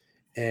knowledge?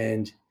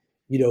 And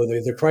you know,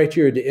 the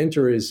criteria to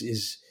enter is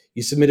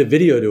you submit a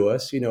video to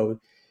us, you know,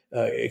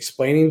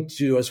 explaining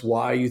to us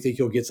why you think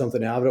you'll get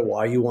something out of it,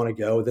 why you want to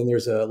go. Then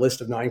there's a list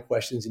of 9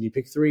 questions and you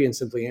pick 3 and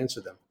simply answer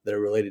them that are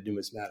related to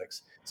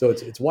numismatics. So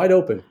it's wide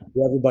open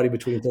for everybody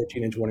between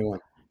 13 and 21.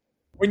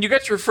 When you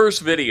got your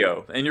first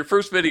video and your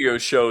first video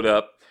showed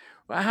up,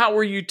 how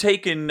were you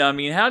taken? I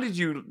mean, how did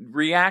you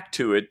react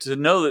to it to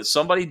know that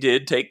somebody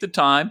did take the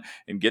time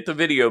and get the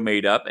video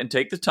made up and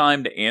take the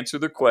time to answer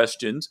the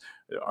questions?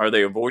 Are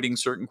they avoiding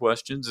certain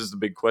questions is the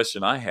big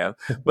question I have.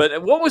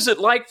 But what was it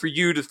like for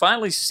you to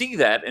finally see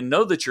that and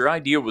know that your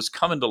idea was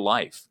coming to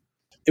life?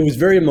 It was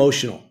very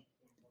emotional.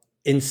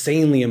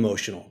 insanely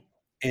emotional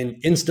and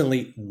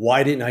instantly,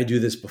 why didn't I do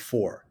this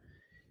before?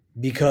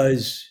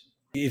 Because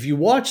if you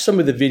watch some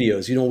of the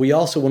videos, we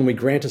also, when we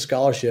grant a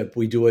scholarship,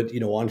 we do it,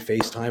 on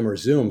FaceTime or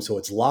Zoom. So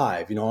it's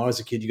live. When I was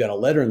a kid, you got a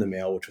letter in the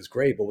mail, which was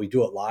great, but we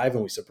do it live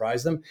and we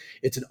surprise them.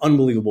 It's an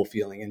unbelievable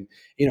feeling. And,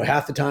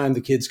 half the time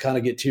the kids kind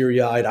of get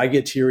teary-eyed. I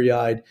get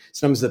teary-eyed.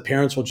 Sometimes the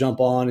parents will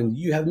jump on and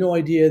you have no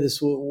idea this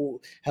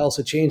will help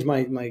to change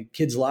my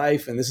kid's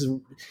life. And this is,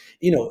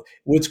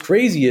 what's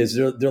crazy is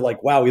they're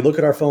like, wow, we look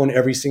at our phone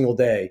every single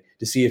day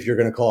to see if you're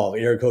going to call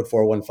area code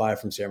 415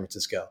 from San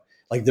Francisco.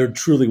 Like they're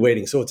truly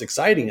waiting. So it's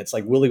exciting. It's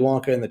like Willy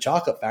Wonka and the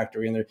Chocolate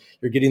Factory, and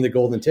you're getting the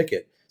golden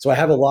ticket. So I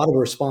have a lot of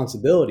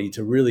responsibility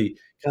to really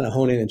kind of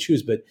hone in and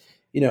choose. But,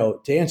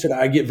 to answer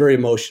that, I get very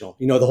emotional.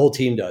 The whole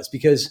team does.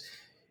 Because,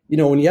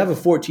 when you have a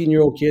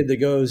 14-year-old kid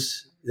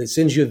that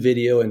sends you a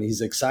video and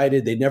he's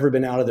excited, they've never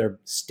been out of their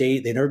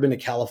state, they've never been to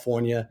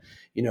California,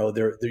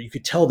 you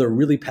could tell they're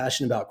really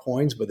passionate about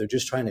coins, but they're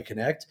just trying to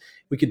connect.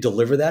 We could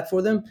deliver that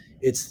for them.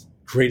 It's the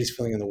greatest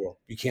feeling in the world.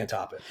 You can't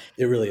top it.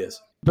 It really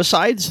is.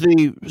 Besides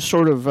the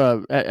sort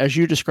of, as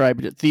you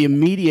described it, the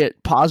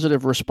immediate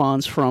positive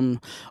response from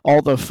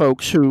all the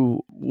folks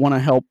who want to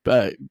help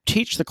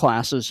teach the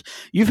classes,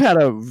 you've had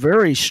a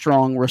very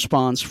strong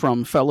response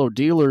from fellow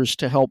dealers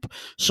to help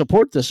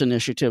support this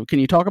initiative. Can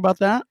you talk about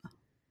that?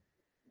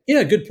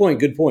 Yeah, good point.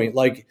 Good point.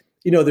 Like,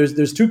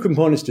 there's two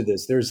components to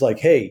this. There's like,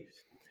 hey,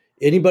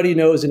 anybody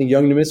knows any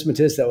young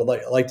numismatists that would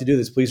like to do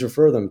this, please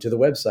refer them to the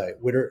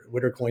website,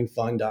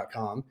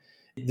 wittercoinfund.com.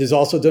 There's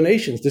also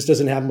donations. This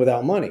doesn't happen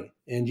without money.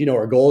 And,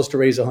 our goal is to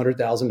raise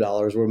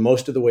 $100,000. We're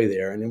most of the way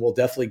there, and then we'll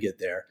definitely get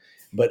there.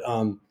 But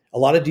a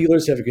lot of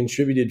dealers have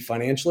contributed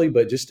financially,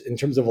 but just in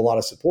terms of a lot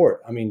of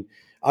support. I mean,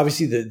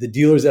 obviously the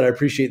dealers that I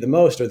appreciate the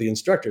most are the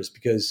instructors,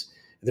 because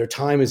their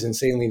time is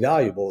insanely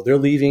valuable. They're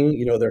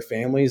leaving, their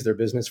families, their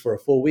business for a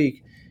full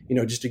week,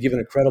 just to give an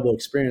incredible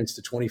experience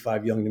to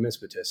 25 young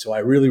numismatists. So I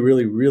really,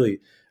 really,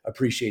 really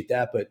appreciate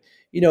that. But,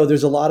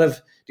 there's a lot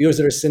of dealers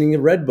that are sending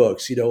in red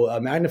books,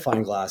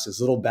 magnifying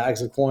glasses, little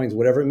bags of coins,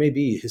 whatever it may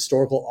be,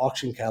 historical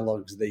auction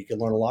catalogs that you can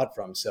learn a lot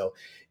from. So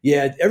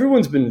yeah,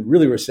 everyone's been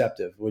really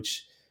receptive,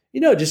 which,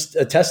 just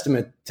a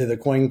testament to the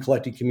coin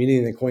collecting community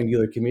and the coin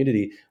dealer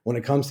community. When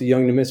it comes to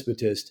young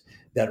numismatists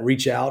that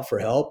reach out for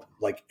help,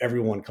 like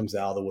everyone comes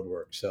out of the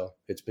woodwork. So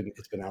it's been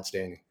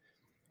outstanding.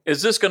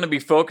 Is this going to be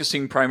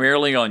focusing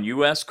primarily on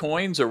U.S.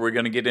 coins, or we're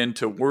going to get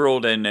into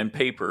world and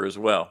paper as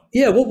well?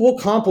 Yeah, we'll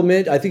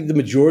complement. I think the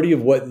majority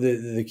of what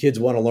the kids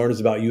want to learn is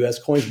about U.S.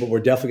 coins, but we're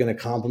definitely going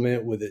to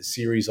complement with a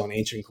series on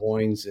ancient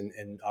coins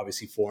and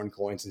obviously foreign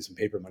coins and some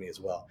paper money as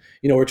well.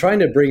 We're trying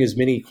to bring as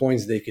many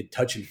coins they could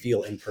touch and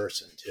feel in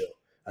person too.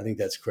 I think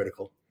that's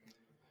critical.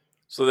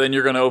 So then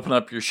you're going to open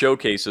up your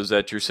showcases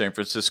at your San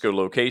Francisco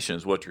location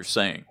is what you're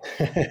saying.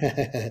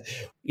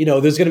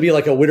 There's going to be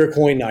like a Witter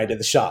coin night at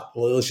the shop.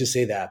 Well, let's just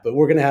say that. But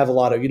we're going to have a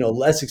lot of,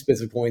 less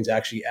expensive coins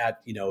actually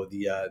at,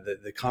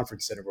 the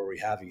conference center where we're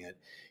having it,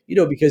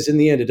 because in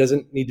the end, it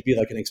doesn't need to be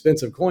like an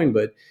expensive coin,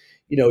 but,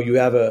 you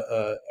have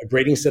a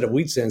grading set of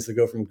wheat cents that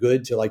go from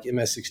good to like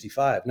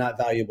MS65, not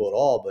valuable at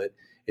all, but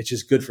it's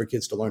just good for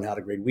kids to learn how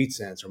to grade wheat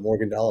cents or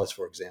Morgan dollars,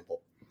 for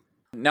example.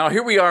 Now,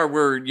 here we are.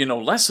 We're,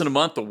 less than a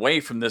month away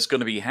from this going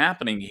to be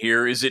happening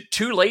here. Is it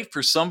too late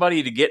for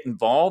somebody to get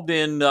involved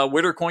in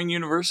Witter Coin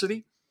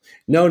University?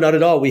 No, not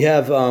at all. We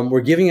have,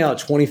 we're giving out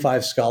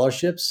 25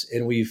 scholarships,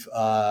 and we've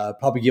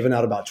probably given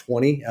out about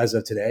 20 as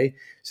of today.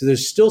 So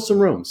there's still some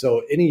room.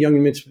 So any young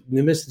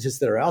numismatists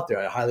that are out there,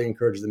 I highly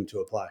encourage them to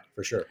apply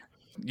for sure.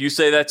 You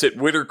say that's at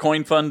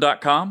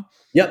wittercoinfund.com?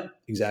 Yep,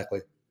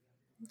 exactly.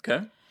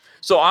 Okay.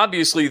 So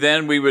obviously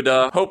then we would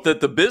hope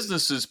that the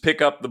businesses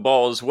pick up the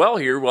ball as well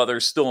here while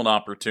there's still an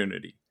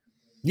opportunity.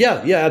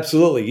 Yeah,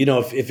 absolutely.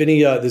 If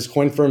any there's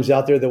coin firms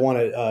out there that want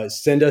to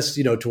send us,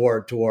 to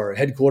our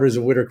headquarters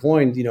of Witter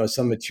Coin,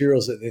 some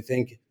materials that they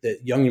think that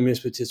young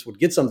numismatists would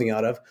get something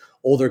out of,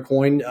 older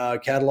coin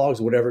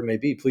catalogs, whatever it may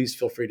be, please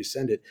feel free to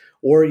send it.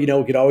 Or, we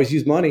could always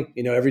use money.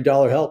 Every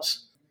dollar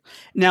helps.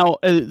 Now,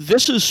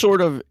 this is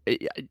sort of,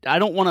 I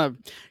don't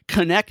want to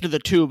connect the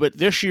two, but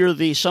this year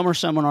the summer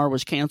seminar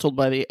was canceled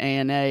by the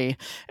ANA.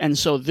 And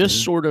so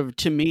this sort of,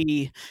 to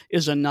me,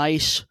 is a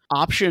nice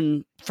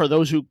option for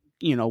those who,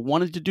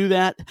 wanted to do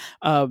that.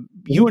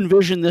 You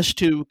envision this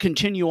to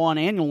continue on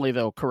annually,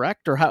 though,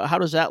 correct? Or how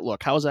does that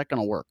look? How is that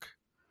going to work?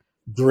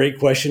 Great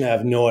question. I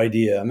have no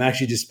idea. I'm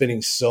actually just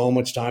spending so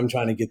much time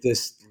trying to get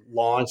this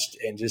launched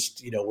and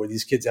just, where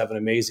these kids have an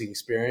amazing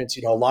experience.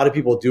 A lot of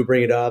people do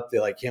bring it up. They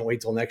can't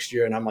wait till next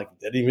year. And I'm like,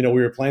 I didn't even know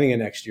we were planning it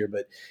next year.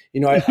 But,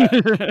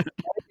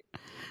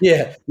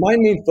 yeah, my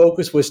main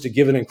focus was to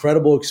give an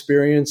incredible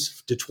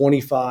experience to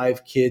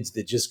 25 kids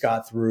that just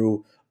got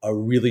through a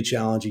really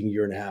challenging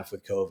year and a half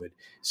with COVID.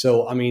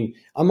 So,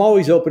 I'm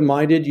always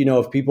open-minded,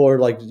 if people are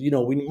like,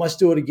 we must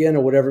do it again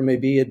or whatever it may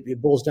be,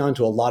 it boils down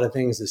to a lot of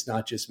things. It's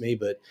not just me,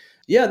 but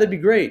yeah, that'd be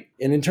great.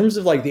 And in terms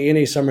of like the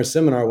ANA Summer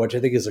Seminar, which I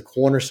think is a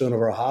cornerstone of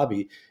our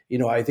hobby,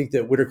 I think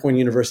that Witter Coin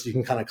University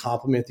can kind of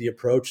complement the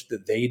approach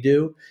that they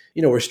do.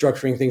 We're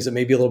structuring things that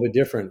may be a little bit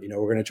different.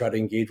 We're going to try to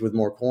engage with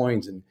more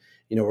coins and,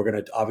 we're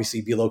going to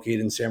obviously be located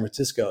in San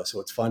Francisco. So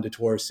it's fun to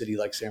tour a city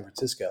like San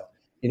Francisco.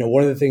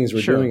 One of the things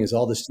we're doing is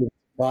all the students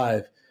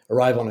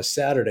arrive on a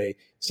Saturday.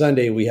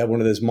 Sunday, we have one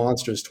of those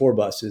monstrous tour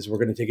buses. We're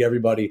going to take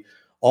everybody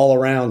all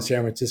around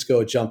San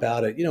Francisco, jump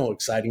out at,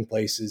 exciting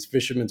places,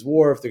 Fisherman's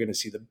Wharf. They're going to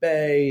see the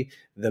Bay,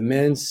 the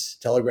Mints,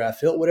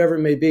 Telegraph Hill, whatever it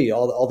may be,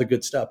 all the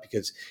good stuff,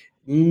 because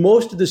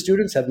most of the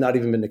students have not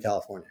even been to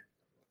California.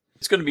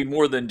 It's going to be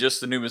more than just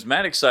the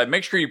numismatic side.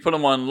 Make sure you put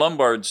them on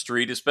Lombard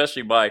Street,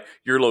 especially by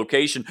your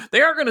location.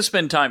 They are going to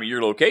spend time at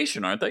your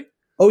location, aren't they?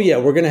 Oh, yeah.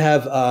 We're going to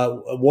have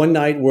one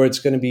night where it's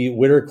going to be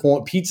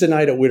pizza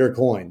night at Witter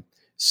Coin.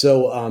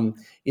 So,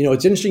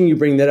 it's interesting you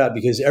bring that up,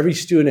 because every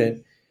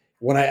student,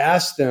 when I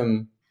ask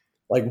them,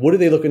 like, what are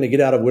they looking to get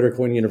out of Witter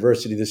Coin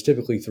University? There's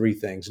typically three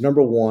things.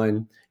 Number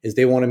one is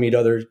they want to meet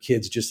other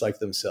kids just like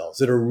themselves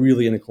that are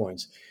really into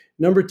coins.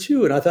 Number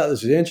two, and I thought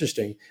this was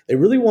interesting, they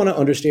really want to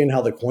understand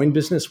how the coin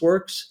business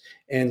works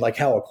and like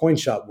how a coin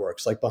shop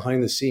works, like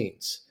behind the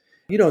scenes.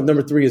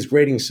 Number three is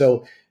grading.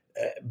 So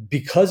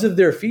because of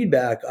their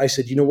feedback, I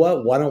said,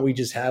 why don't we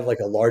just have like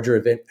a larger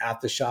event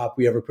at the shop?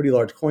 We have a pretty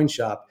large coin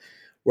shop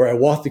where I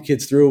walk the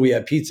kids through. We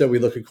have pizza, we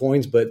look at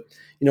coins, but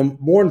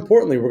more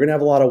importantly, we're going to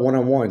have a lot of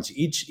one-on-ones.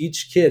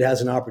 Each kid has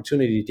an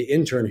opportunity to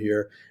intern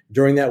here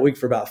during that week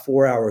for about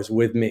 4 hours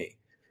with me.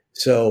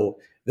 So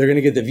they're going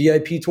to get the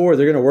VIP tour.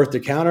 They're going to work the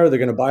counter. They're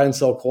going to buy and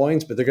sell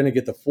coins, but they're going to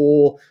get the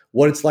full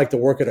what it's like to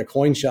work at a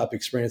coin shop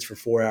experience for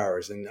 4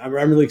 hours. And I'm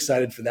really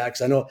excited for that,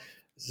 because I know,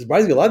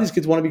 surprisingly, a lot of these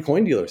kids want to be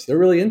coin dealers. They're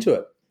really into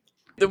it.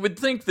 I would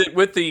think that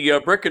with the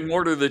brick and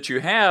mortar that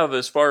you have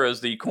as far as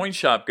the coin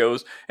shop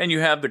goes, and you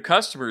have the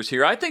customers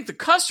here, I think the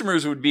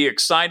customers would be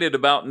excited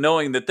about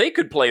knowing that they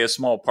could play a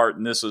small part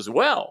in this as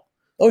well.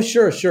 Oh,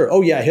 sure.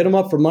 Oh, yeah. I hit them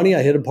up for money.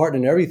 I hit a part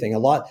in everything. A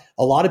lot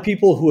of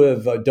people who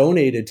have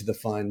donated to the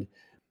fund,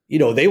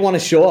 they want to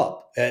show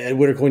up at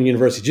Witter Coin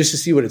University just to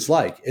see what it's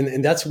like.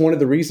 And that's one of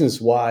the reasons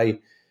why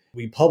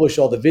we publish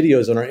all the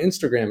videos on our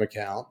Instagram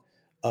account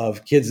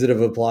of kids that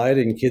have applied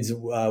and kids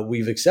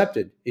we've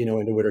accepted,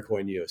 into Witter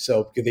Coin U.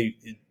 So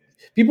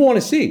people want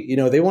to see,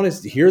 they want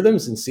to hear them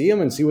and see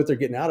them and see what they're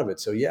getting out of it.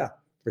 So yeah,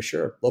 for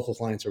sure. Local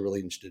clients are really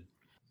interested.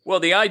 Well,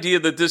 the idea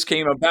that this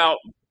came about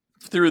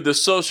through the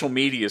social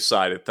media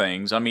side of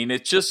things, I mean,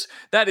 it's just,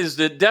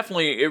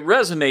 definitely, it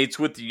resonates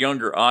with the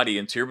younger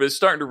audience here, but it's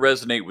starting to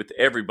resonate with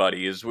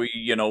everybody as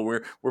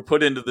we're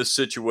put into this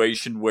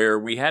situation where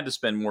we had to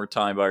spend more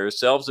time by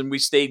ourselves, and we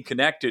stayed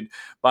connected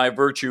by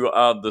virtue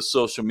of the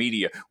social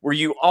media. Were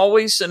you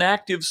always an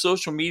active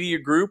social media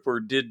group, or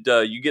did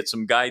you get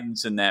some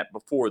guidance in that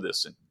before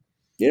this?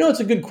 It's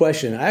a good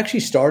question. I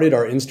actually started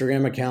our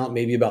Instagram account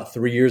maybe about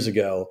 3 years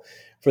ago,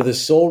 for the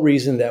sole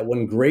reason that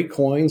when great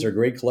coins or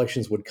great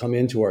collections would come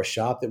into our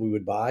shop that we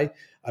would buy,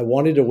 I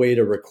wanted a way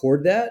to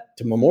record that,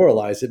 to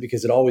memorialize it,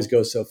 because it always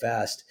goes so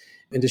fast,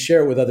 and to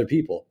share it with other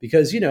people.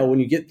 Because, when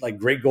you get like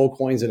great gold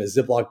coins in a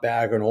Ziploc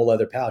bag or an old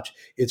leather pouch,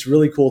 it's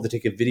really cool to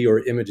take a video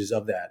or images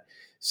of that.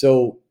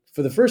 So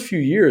for the first few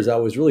years, I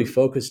was really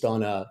focused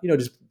on,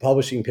 just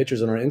publishing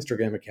pictures on our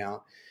Instagram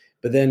account.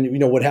 But then,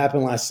 what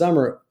happened last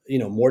summer,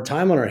 more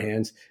time on our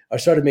hands, I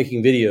started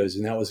making videos,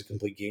 and that was a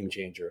complete game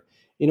changer.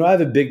 I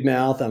have a big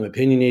mouth, I'm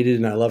opinionated,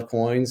 and I love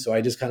coins. So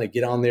I just kind of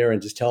get on there and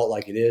just tell it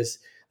like it is.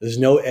 There's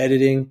no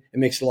editing. It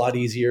makes it a lot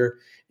easier.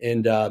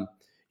 And,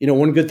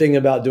 one good thing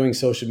about doing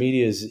social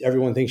media is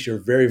everyone thinks you're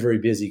very, very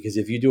busy, because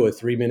if you do a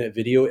 3-minute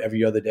video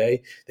every other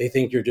day, they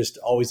think you're just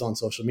always on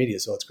social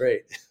media. So it's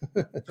great.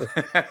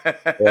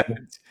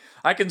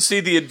 I can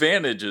see the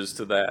advantages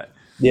to that.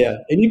 Yeah.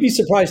 And you'd be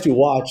surprised who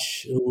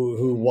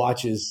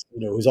watches,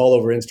 who's all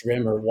over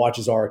Instagram or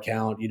watches our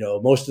account.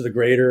 Most of the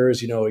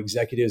graders,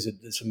 executives at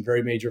some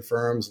very major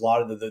firms, a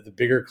lot of the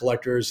bigger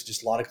collectors,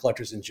 just a lot of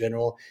collectors in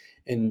general.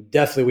 And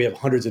definitely we have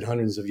hundreds and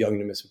hundreds of young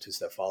numismatists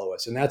that follow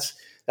us. And that's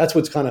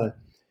what's kind of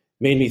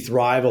made me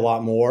thrive a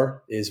lot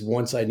more, is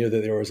once I knew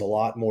that there was a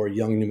lot more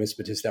young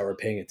numismatists that were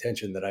paying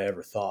attention than I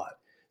ever thought.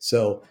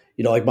 So,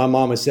 like my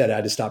mama said, I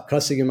had to stop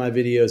cussing in my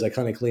videos. I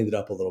kind of cleaned it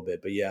up a little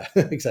bit, but yeah,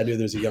 because I knew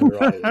there's a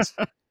younger audience.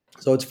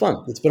 So it's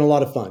fun. It's been a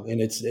lot of fun.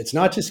 And it's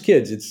not just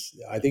kids.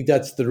 I think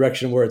that's the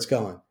direction where it's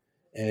going.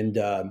 And,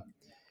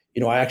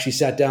 I actually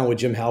sat down with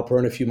Jim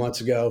Halpern a few months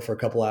ago for a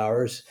couple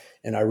hours,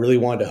 and I really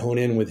wanted to hone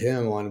in with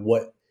him on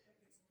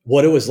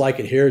what it was like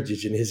at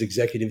Heritage and his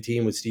executive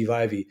team with Steve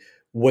Ivey,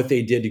 what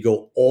they did to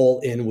go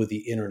all in with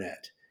the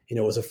internet. It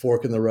was a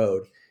fork in the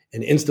road.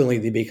 And instantly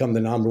they become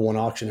the number one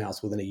auction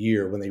house within a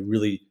year when they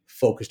really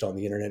focused on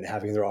the internet and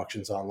having their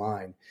auctions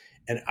online.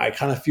 And I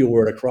kind of feel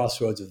we're at a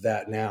crossroads of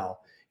that now.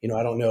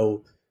 I don't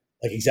know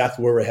like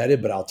exactly where we're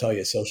headed, but I'll tell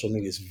you, social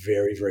media is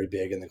very, very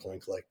big in the coin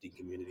collecting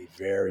community.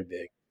 Very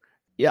big.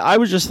 Yeah, I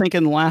was just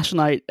thinking last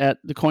night at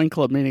the Coin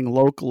Club meeting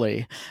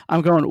locally,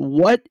 I'm going,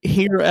 what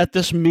here at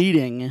this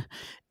meeting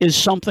is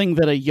something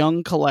that a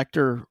young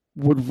collector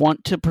would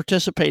want to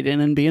participate in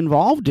and be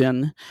involved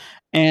in?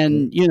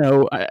 And,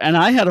 and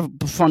I had a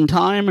fun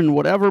time and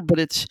whatever, but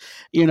it's,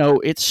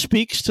 it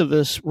speaks to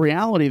this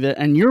reality that,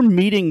 and you're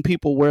meeting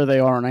people where they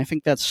are. And I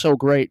think that's so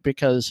great,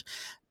 because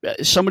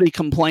somebody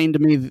complained to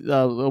me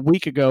a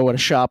week ago at a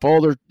shop,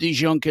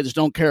 these young kids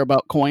don't care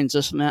about coins,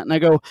 this and that. And I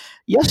go,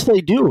 yes,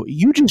 they do.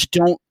 You just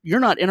don't, you're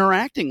not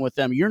interacting with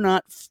them. You're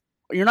not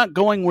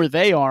going where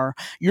they are.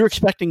 You're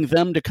expecting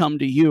them to come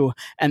to you.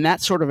 And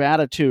that sort of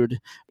attitude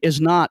is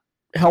not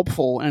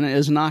helpful and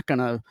is not going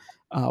to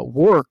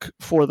work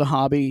for the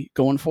hobby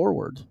going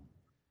forward.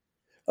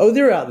 Oh,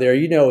 they're out there.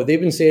 They've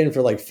been saying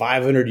for like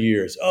 500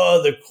 years,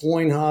 the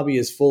coin hobby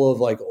is full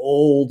of like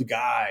old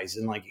guys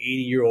and like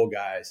 80-year-old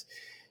guys.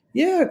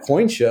 Yeah,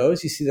 coin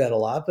shows, you see that a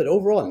lot. But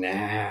overall,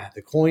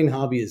 the coin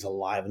hobby is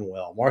alive and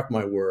well. Mark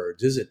my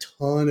words. There's a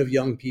ton of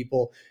young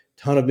people,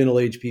 ton of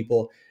middle-aged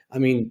people. I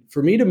mean,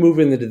 for me to move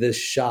into this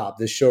shop,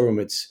 this showroom,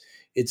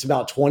 it's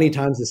about 20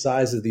 times the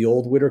size of the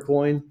old Witter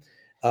coin.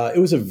 It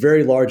was a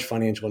very large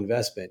financial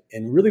investment.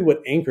 And really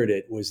what anchored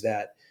it was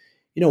that,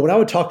 when I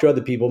would talk to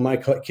other people, my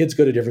kids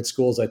go to different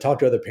schools, I talk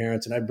to other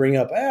parents and I bring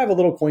up, I have a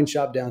little coin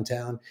shop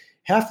downtown.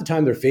 Half the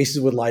time their faces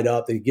would light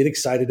up. They'd get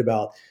excited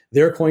about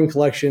their coin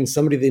collection.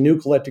 Somebody they knew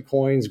collected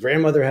coins.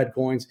 Grandmother had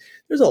coins.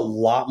 There's a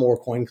lot more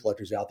coin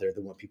collectors out there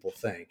than what people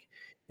think.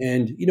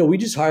 And, we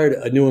just hired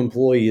a new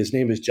employee. His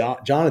name is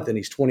Jonathan.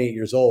 He's 28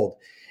 years old.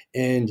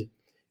 And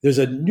there's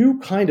a new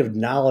kind of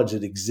knowledge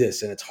that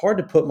exists. And it's hard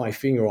to put my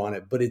finger on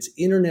it, but it's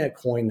internet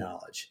coin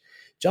knowledge.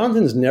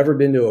 Jonathan's never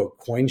been to a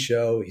coin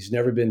show. He's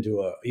never been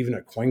to even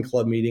a coin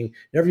club meeting,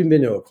 never even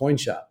been to a coin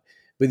shop.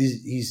 But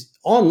he's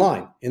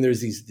online, and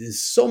there's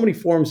so many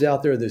forums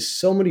out there. There's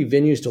so many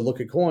venues to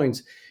look at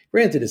coins.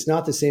 Granted, it's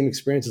not the same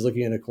experience as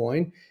looking at a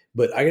coin,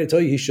 but I got to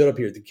tell you, he showed up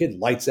here. The kid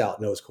lights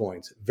out, knows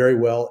coins very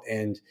well.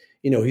 And,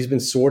 he's been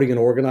sorting and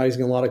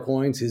organizing a lot of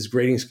coins. His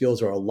grading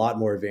skills are a lot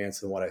more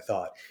advanced than what I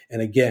thought.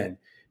 And again,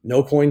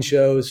 no coin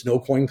shows, no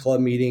coin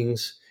club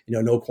meetings,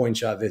 no coin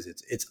shop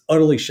visits. It's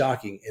utterly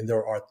shocking. And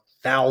there are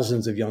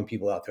thousands of young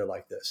people out there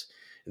like this.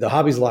 The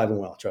hobby's alive and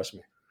well, trust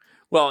me.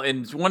 Well,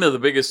 and one of the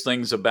biggest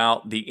things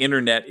about the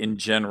internet in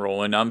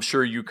general, and I'm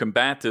sure you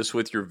combat this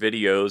with your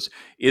videos,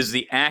 is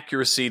the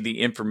accuracy of the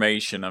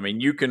information. I mean,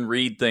 you can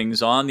read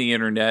things on the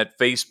internet,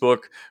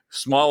 Facebook,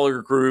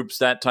 smaller groups,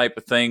 that type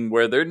of thing,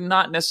 where they're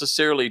not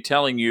necessarily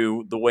telling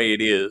you the way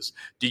it is.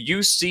 Do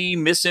you see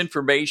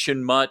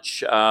misinformation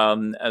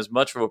as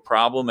much of a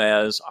problem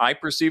as I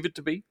perceive it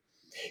to be?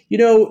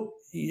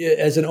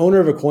 As an owner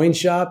of a coin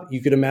shop,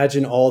 you could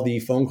imagine all the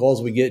phone calls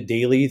we get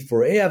daily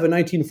for, hey, I have a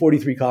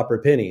 1943 copper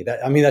penny.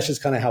 That's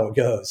just kind of how it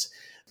goes.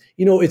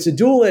 It's a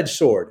dual-edged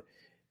sword.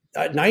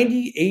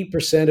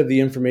 98% of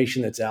the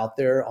information that's out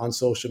there on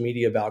social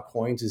media about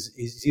coins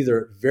is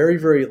either very,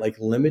 very like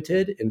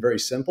limited and very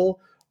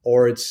simple,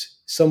 or it's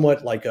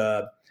somewhat like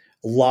a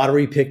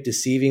lottery pick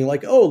deceiving,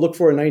 like, oh, look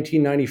for a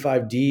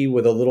 1995 D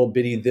with a little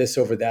bitty this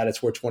over that.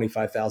 It's worth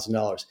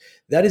 $25,000.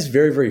 That is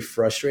very, very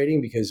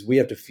frustrating because we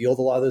have to field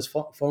a lot of those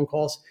phone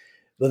calls.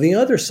 But on the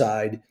other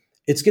side,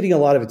 it's getting a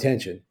lot of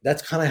attention.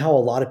 That's kind of how a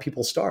lot of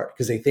people start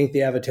because they think they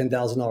have a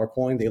 $10,000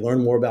 coin. They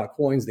learn more about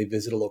coins. They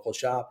visit a local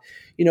shop.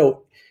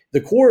 The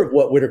core of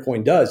what Witter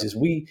Coin does is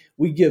we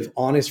give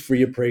honest,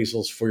 free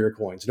appraisals for your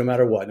coins, no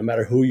matter what, no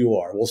matter who you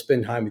are. We'll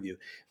spend time with you.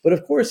 But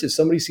of course, if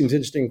somebody seems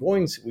interested in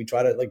coins, we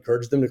try to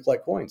encourage them to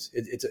collect coins.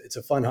 It's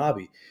a fun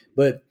hobby.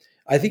 But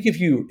I think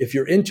if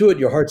you're into it,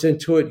 your heart's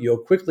into it, you'll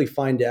quickly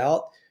find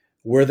out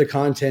where the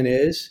content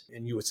is,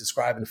 and you would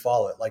subscribe and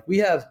follow it. Like we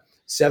have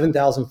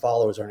 7,000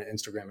 followers on an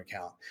Instagram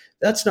account.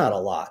 That's not a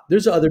lot.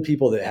 There's other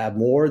people that have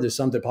more. There's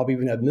some that probably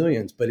even have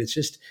millions. But it's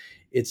just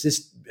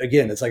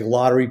again, it's like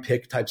lottery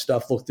pick type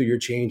stuff. Look through your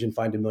change and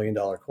find $1 million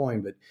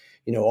coin. But,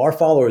 our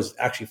followers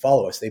actually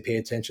follow us. They pay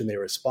attention. They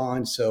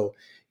respond. So,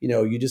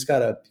 you just got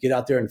to get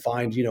out there and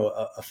find,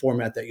 a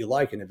format that you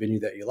like and a venue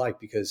that you like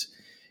because,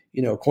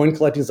 coin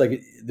collecting is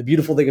like the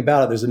beautiful thing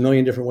about it. There's a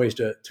million different ways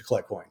to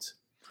collect coins.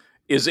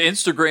 Is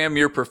Instagram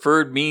your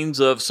preferred means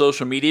of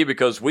social media?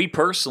 Because we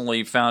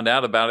personally found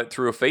out about it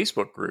through a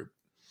Facebook group.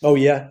 Oh,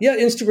 yeah. Yeah.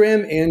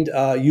 Instagram and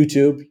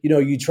YouTube.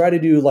 You try to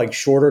do like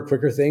shorter,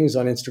 quicker things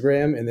on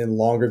Instagram and then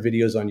longer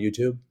videos on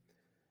YouTube,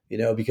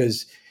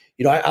 because,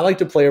 I like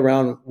to play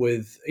around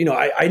with,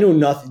 I know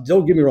nothing.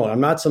 Don't get me wrong.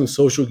 I'm not some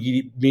social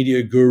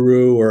media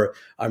guru or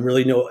I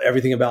really know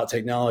everything about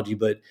technology.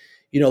 But,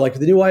 like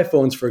the new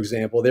iPhones, for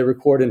example, they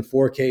record in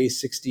 4K,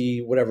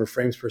 60, whatever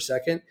frames per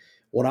second.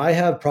 When I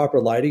have proper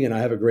lighting and I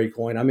have a great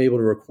coin, I'm able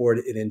to record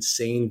an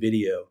insane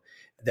video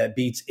that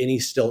beats any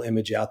still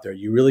image out there.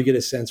 You really get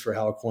a sense for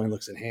how a coin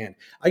looks in hand.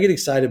 I get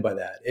excited by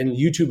that. And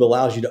YouTube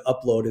allows you to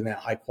upload in that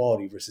high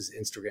quality versus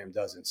Instagram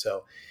doesn't.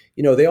 So,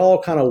 they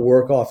all kind of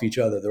work off each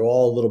other. They're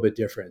all a little bit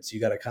different. So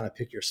you got to kind of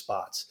pick your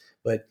spots.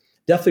 But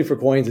definitely for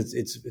coins,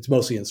 it's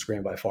mostly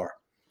Instagram by far.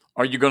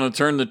 Are you going to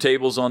turn the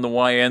tables on the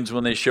YNs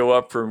when they show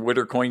up for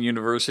Witter Coin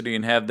University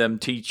and have them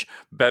teach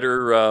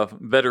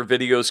better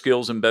video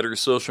skills and better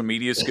social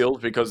media skills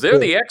because they're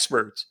the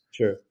experts?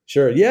 Sure.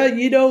 Yeah,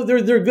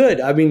 they're good.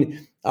 I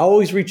mean, I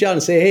always reach out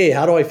and say, hey,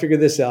 how do I figure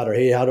this out? Or,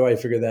 hey, how do I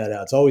figure that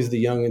out? It's always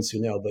the youngins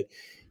who know. But,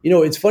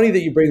 it's funny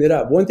that you bring that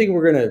up. One thing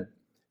we're going to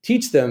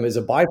teach them as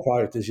a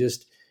byproduct is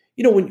just,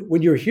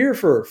 when you're here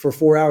for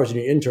 4 hours and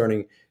you're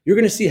interning, you're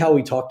going to see how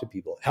we talk to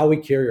people, how we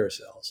carry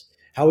ourselves.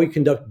 how we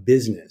conduct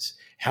business,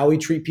 how we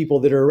treat people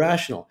that are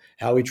irrational,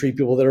 how we treat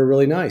people that are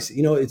really nice.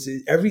 It's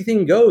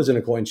everything goes in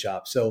a coin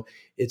shop. So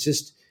it's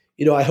just,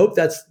 I hope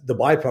that's the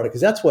byproduct,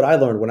 because that's what I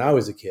learned when I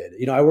was a kid.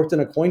 I worked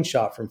in a coin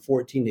shop from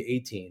 14 to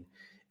 18,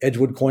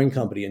 Edgewood Coin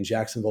Company in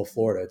Jacksonville,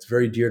 Florida. It's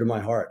very dear to my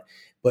heart.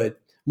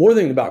 But more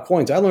than about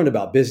coins, I learned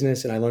about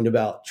business, and I learned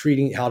about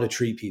how to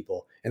treat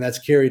people. And that's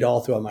carried all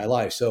throughout my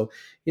life. So,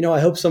 I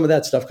hope some of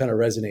that stuff kind of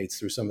resonates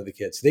through some of the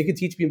kids. They could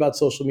teach me about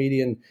social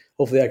media, and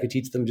hopefully I could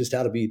teach them just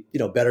how to be,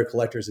 better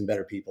collectors and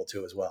better people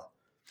too as well.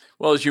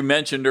 Well, as you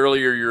mentioned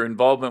earlier, your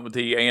involvement with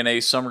the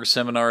ANA Summer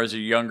Seminar as a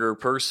younger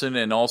person,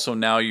 and also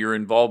now your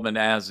involvement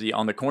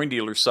on the coin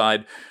dealer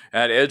side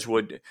at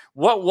Edgewood.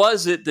 What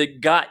was it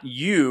that got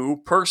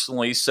you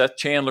personally, Seth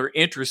Chandler,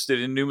 interested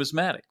in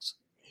numismatics?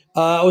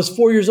 I was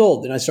 4 years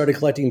old, and I started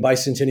collecting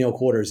bicentennial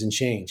quarters and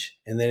change.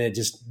 And then it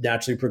just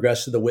naturally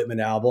progressed to the Whitman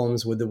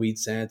albums with the wheat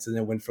cents, and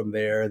then went from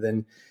there.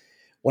 Then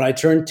when I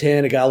turned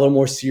 10, it got a little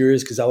more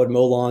serious because I would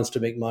mow lawns to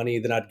make money.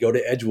 Then I'd go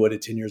to Edgewood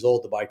at 10 years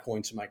old to buy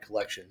coins for my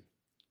collection.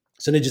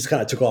 So then it just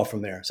kind of took off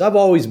from there. So I've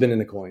always been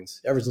into coins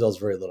ever since I was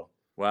very little.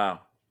 Wow.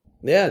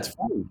 Yeah, it's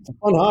fun. It's a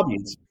fun hobby.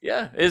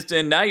 Yeah,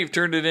 and now you've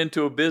turned it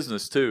into a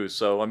business too.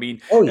 So I mean,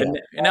 and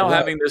now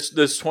having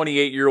this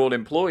 28-year-old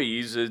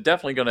employees is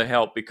definitely going to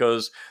help,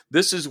 because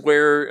this is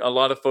where a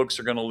lot of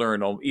folks are going to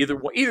learn on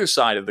either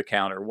side of the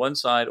counter, one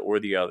side or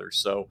the other.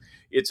 So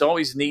it's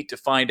always neat to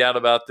find out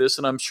about this,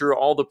 and I'm sure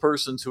all the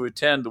persons who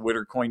attend the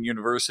Witter Coin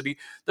University,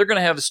 they're going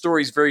to have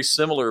stories very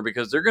similar,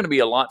 because they're going to be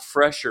a lot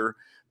fresher,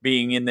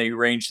 being in the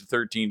range of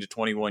 13 to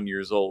 21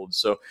 years old.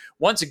 So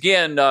once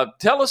again,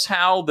 tell us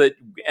how that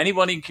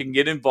anybody can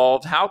get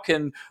involved. How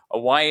can a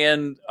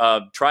YN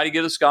try to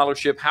get a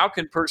scholarship? How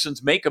can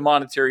persons make a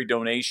monetary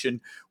donation?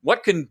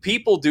 What can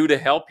people do to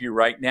help you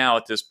right now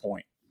at this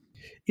point?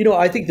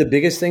 I think the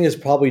biggest thing is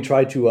probably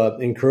try to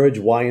encourage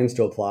YNs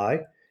to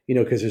apply,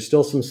 because there's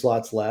still some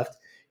slots left.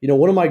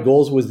 One of my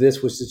goals was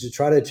to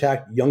try to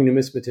attract young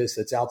numismatists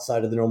that's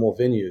outside of the normal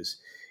venues.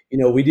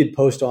 We did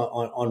post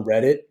on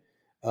Reddit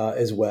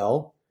as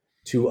well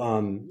to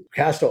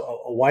cast a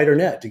wider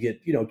net to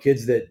get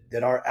kids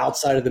that are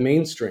outside of the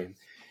mainstream.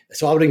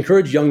 So I would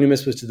encourage young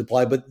numismatists to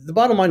apply. But the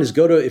bottom line is,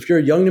 if you're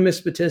a young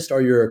numismatist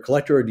or you're a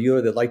collector or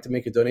dealer that like to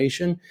make a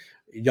donation,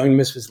 young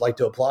numismatists like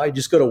to apply,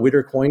 just go to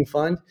Witter Coin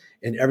Fund,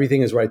 and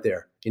everything is right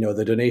there.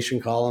 The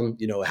donation column,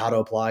 how to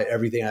apply,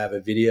 everything. I have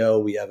a video.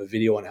 We have a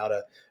video on how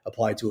to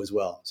apply to as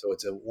well. So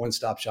it's a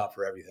one-stop shop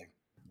for everything.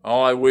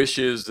 All I wish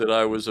is that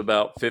I was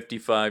about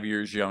 55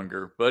 years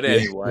younger. But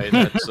anyway,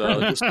 that's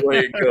just the way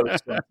it goes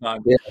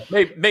sometimes.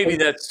 Yeah. Maybe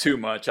that's too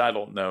much. I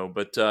don't know.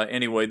 But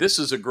anyway, this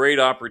is a great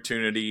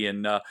opportunity.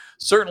 And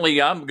certainly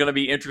I'm going to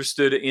be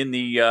interested in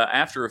the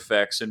after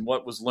effects and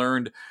what was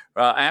learned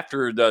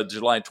after the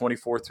July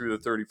 24th through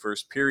the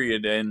 31st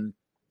period. And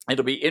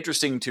it'll be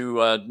interesting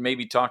to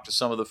maybe talk to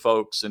some of the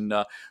folks and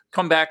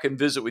come back and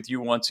visit with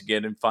you once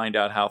again and find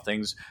out how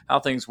things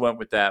went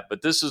with that.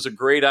 But this is a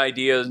great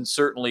idea, and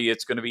certainly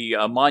it's going to be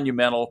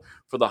monumental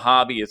for the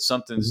hobby. It's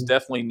something that's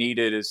definitely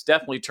needed. It's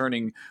definitely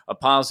turning a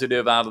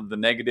positive out of the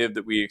negative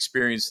that we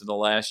experienced in the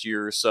last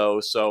year or so.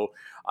 So,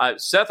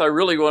 Seth, I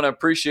really want to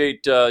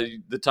appreciate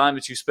the time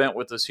that you spent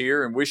with us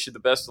here, and wish you the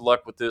best of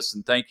luck with this.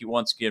 And thank you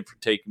once again for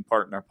taking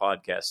part in our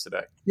podcast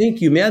today.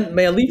 Thank you, man.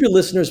 May I leave your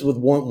listeners with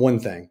one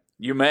thing?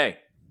 You may.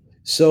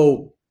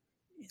 So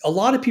a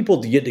lot of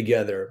people get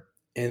together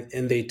and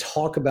they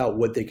talk about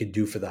what they could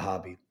do for the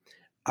hobby.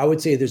 I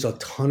would say there's a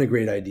ton of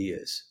great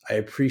ideas. I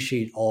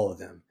appreciate all of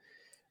them.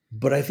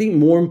 But I think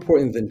more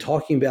important than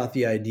talking about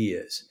the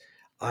ideas,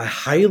 I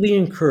highly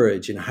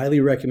encourage and highly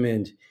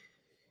recommend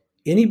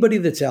anybody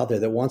that's out there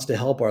that wants to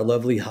help our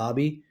lovely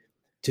hobby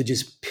to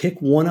just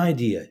pick one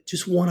idea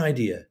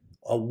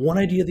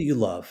that you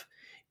love,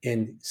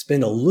 and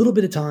spend a little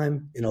bit of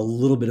time and a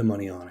little bit of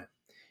money on it.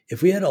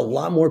 If we had a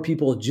lot more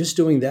people just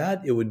doing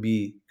that, it would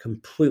be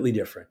completely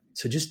different.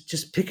 So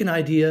just pick an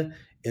idea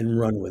and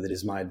run with it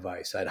is my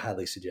advice. I'd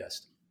highly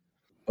suggest.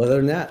 Other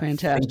than that,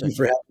 fantastic. Thank you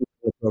for having me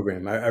on the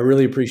program. I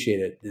really appreciate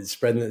it. It's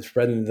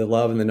spreading the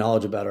love and the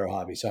knowledge about our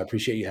hobby. So I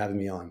appreciate you having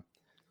me on.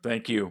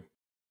 Thank you.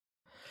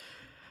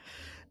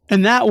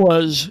 And that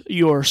was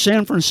your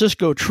San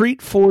Francisco treat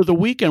for the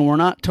week. And we're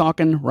not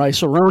talking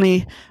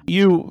Rice-A-Roni.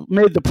 You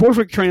made the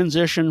perfect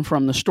transition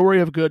from the story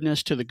of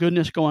goodness to the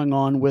goodness going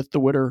on with the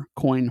Witter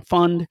Coin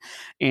Fund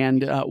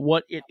and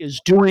what it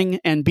is doing.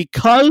 And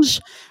because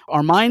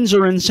our minds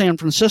are in San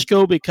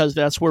Francisco, because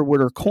that's where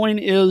Witter Coin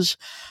is,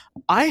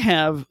 I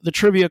have the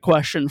trivia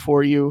question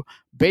for you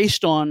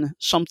based on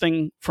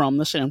something from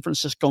the San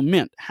Francisco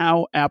Mint.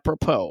 How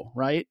apropos,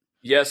 right?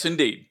 Yes,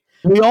 indeed.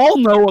 We all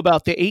know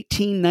about the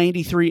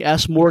 1893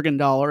 S. Morgan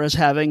dollar as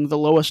having the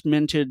lowest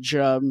mintage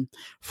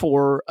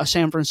for a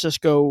San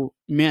Francisco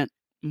Mint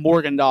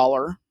Morgan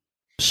dollar.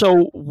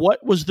 So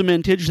what was the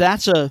mintage?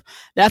 That's a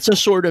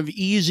sort of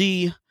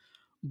easy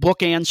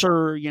book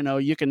answer.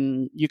 You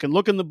can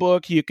look in the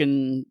book, you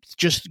can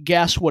just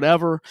guess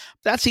whatever.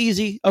 That's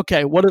easy.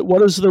 Okay, what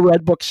does the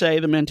red book say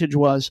the mintage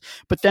was?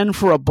 But then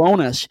for a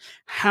bonus,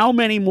 how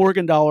many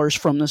Morgan dollars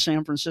from the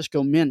San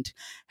Francisco Mint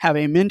have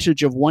a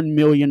mintage of 1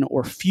 million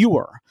or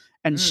fewer?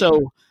 And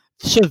so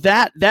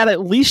that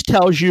at least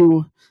tells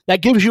you,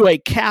 that gives you a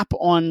cap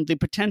on the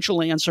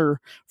potential answer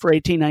for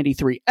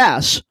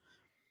 1893S.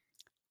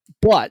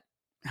 But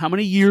how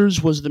many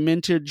years was the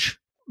mintage,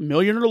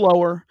 million or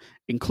lower,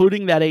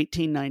 including that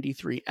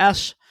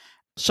 1893S?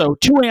 So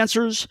 2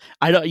 answers.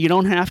 You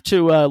don't have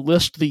to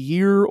list the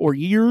year or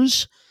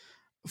years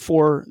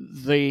for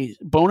the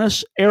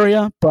bonus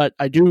area, but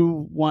I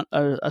do want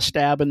a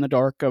stab in the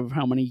dark of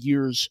how many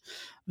years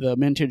the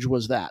mintage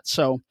was that.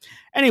 So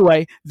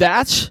anyway,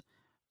 that's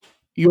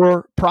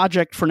your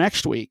project for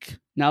next week.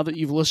 Now that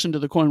you've listened to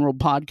the Coin World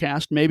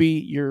podcast, maybe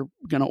you're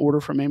going to order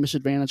from Amos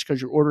Advantage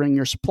because you're ordering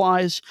your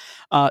supplies.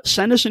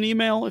 Send us an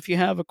email if you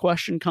have a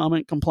question,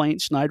 comment,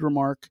 complaint, snide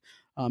remark.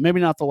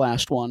 Maybe not the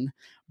last one.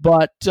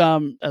 But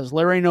as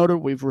Larry noted,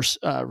 we've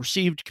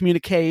received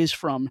communiques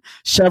from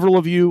several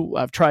of you.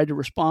 I've tried to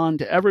respond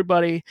to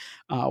everybody.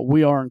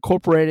 We are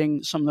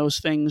incorporating some of those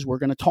things. We're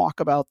going to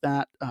talk about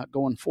that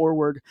going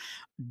forward.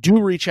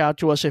 Do reach out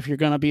to us if you're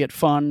going to be at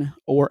FUN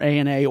or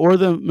ANA or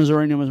the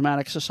Missouri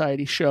Numismatic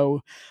Society show.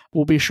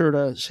 We'll be sure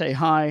to say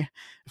hi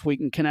if we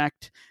can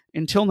connect.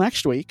 Until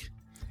next week.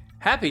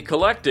 Happy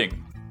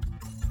collecting.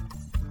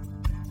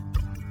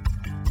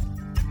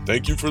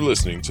 Thank you for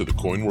listening to the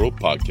Coin World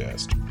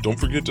podcast. Don't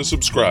forget to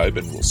subscribe,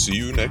 and we'll see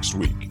you next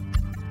week.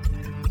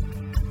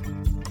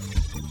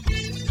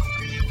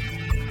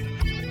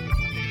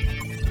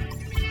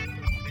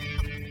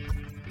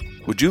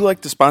 Would you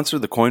like to sponsor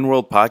the Coin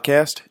World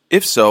podcast?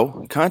 If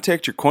so,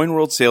 contact your Coin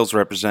World sales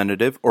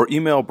representative or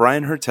email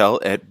Brian Hertel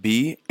at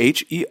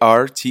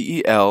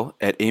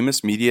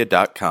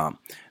bhertel@amosmedia.com.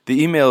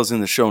 The email is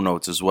in the show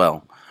notes as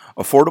well.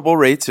 Affordable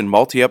rates and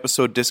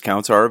multi-episode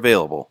discounts are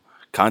available.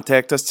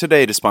 Contact us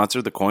today to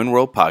sponsor the Coin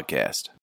World podcast.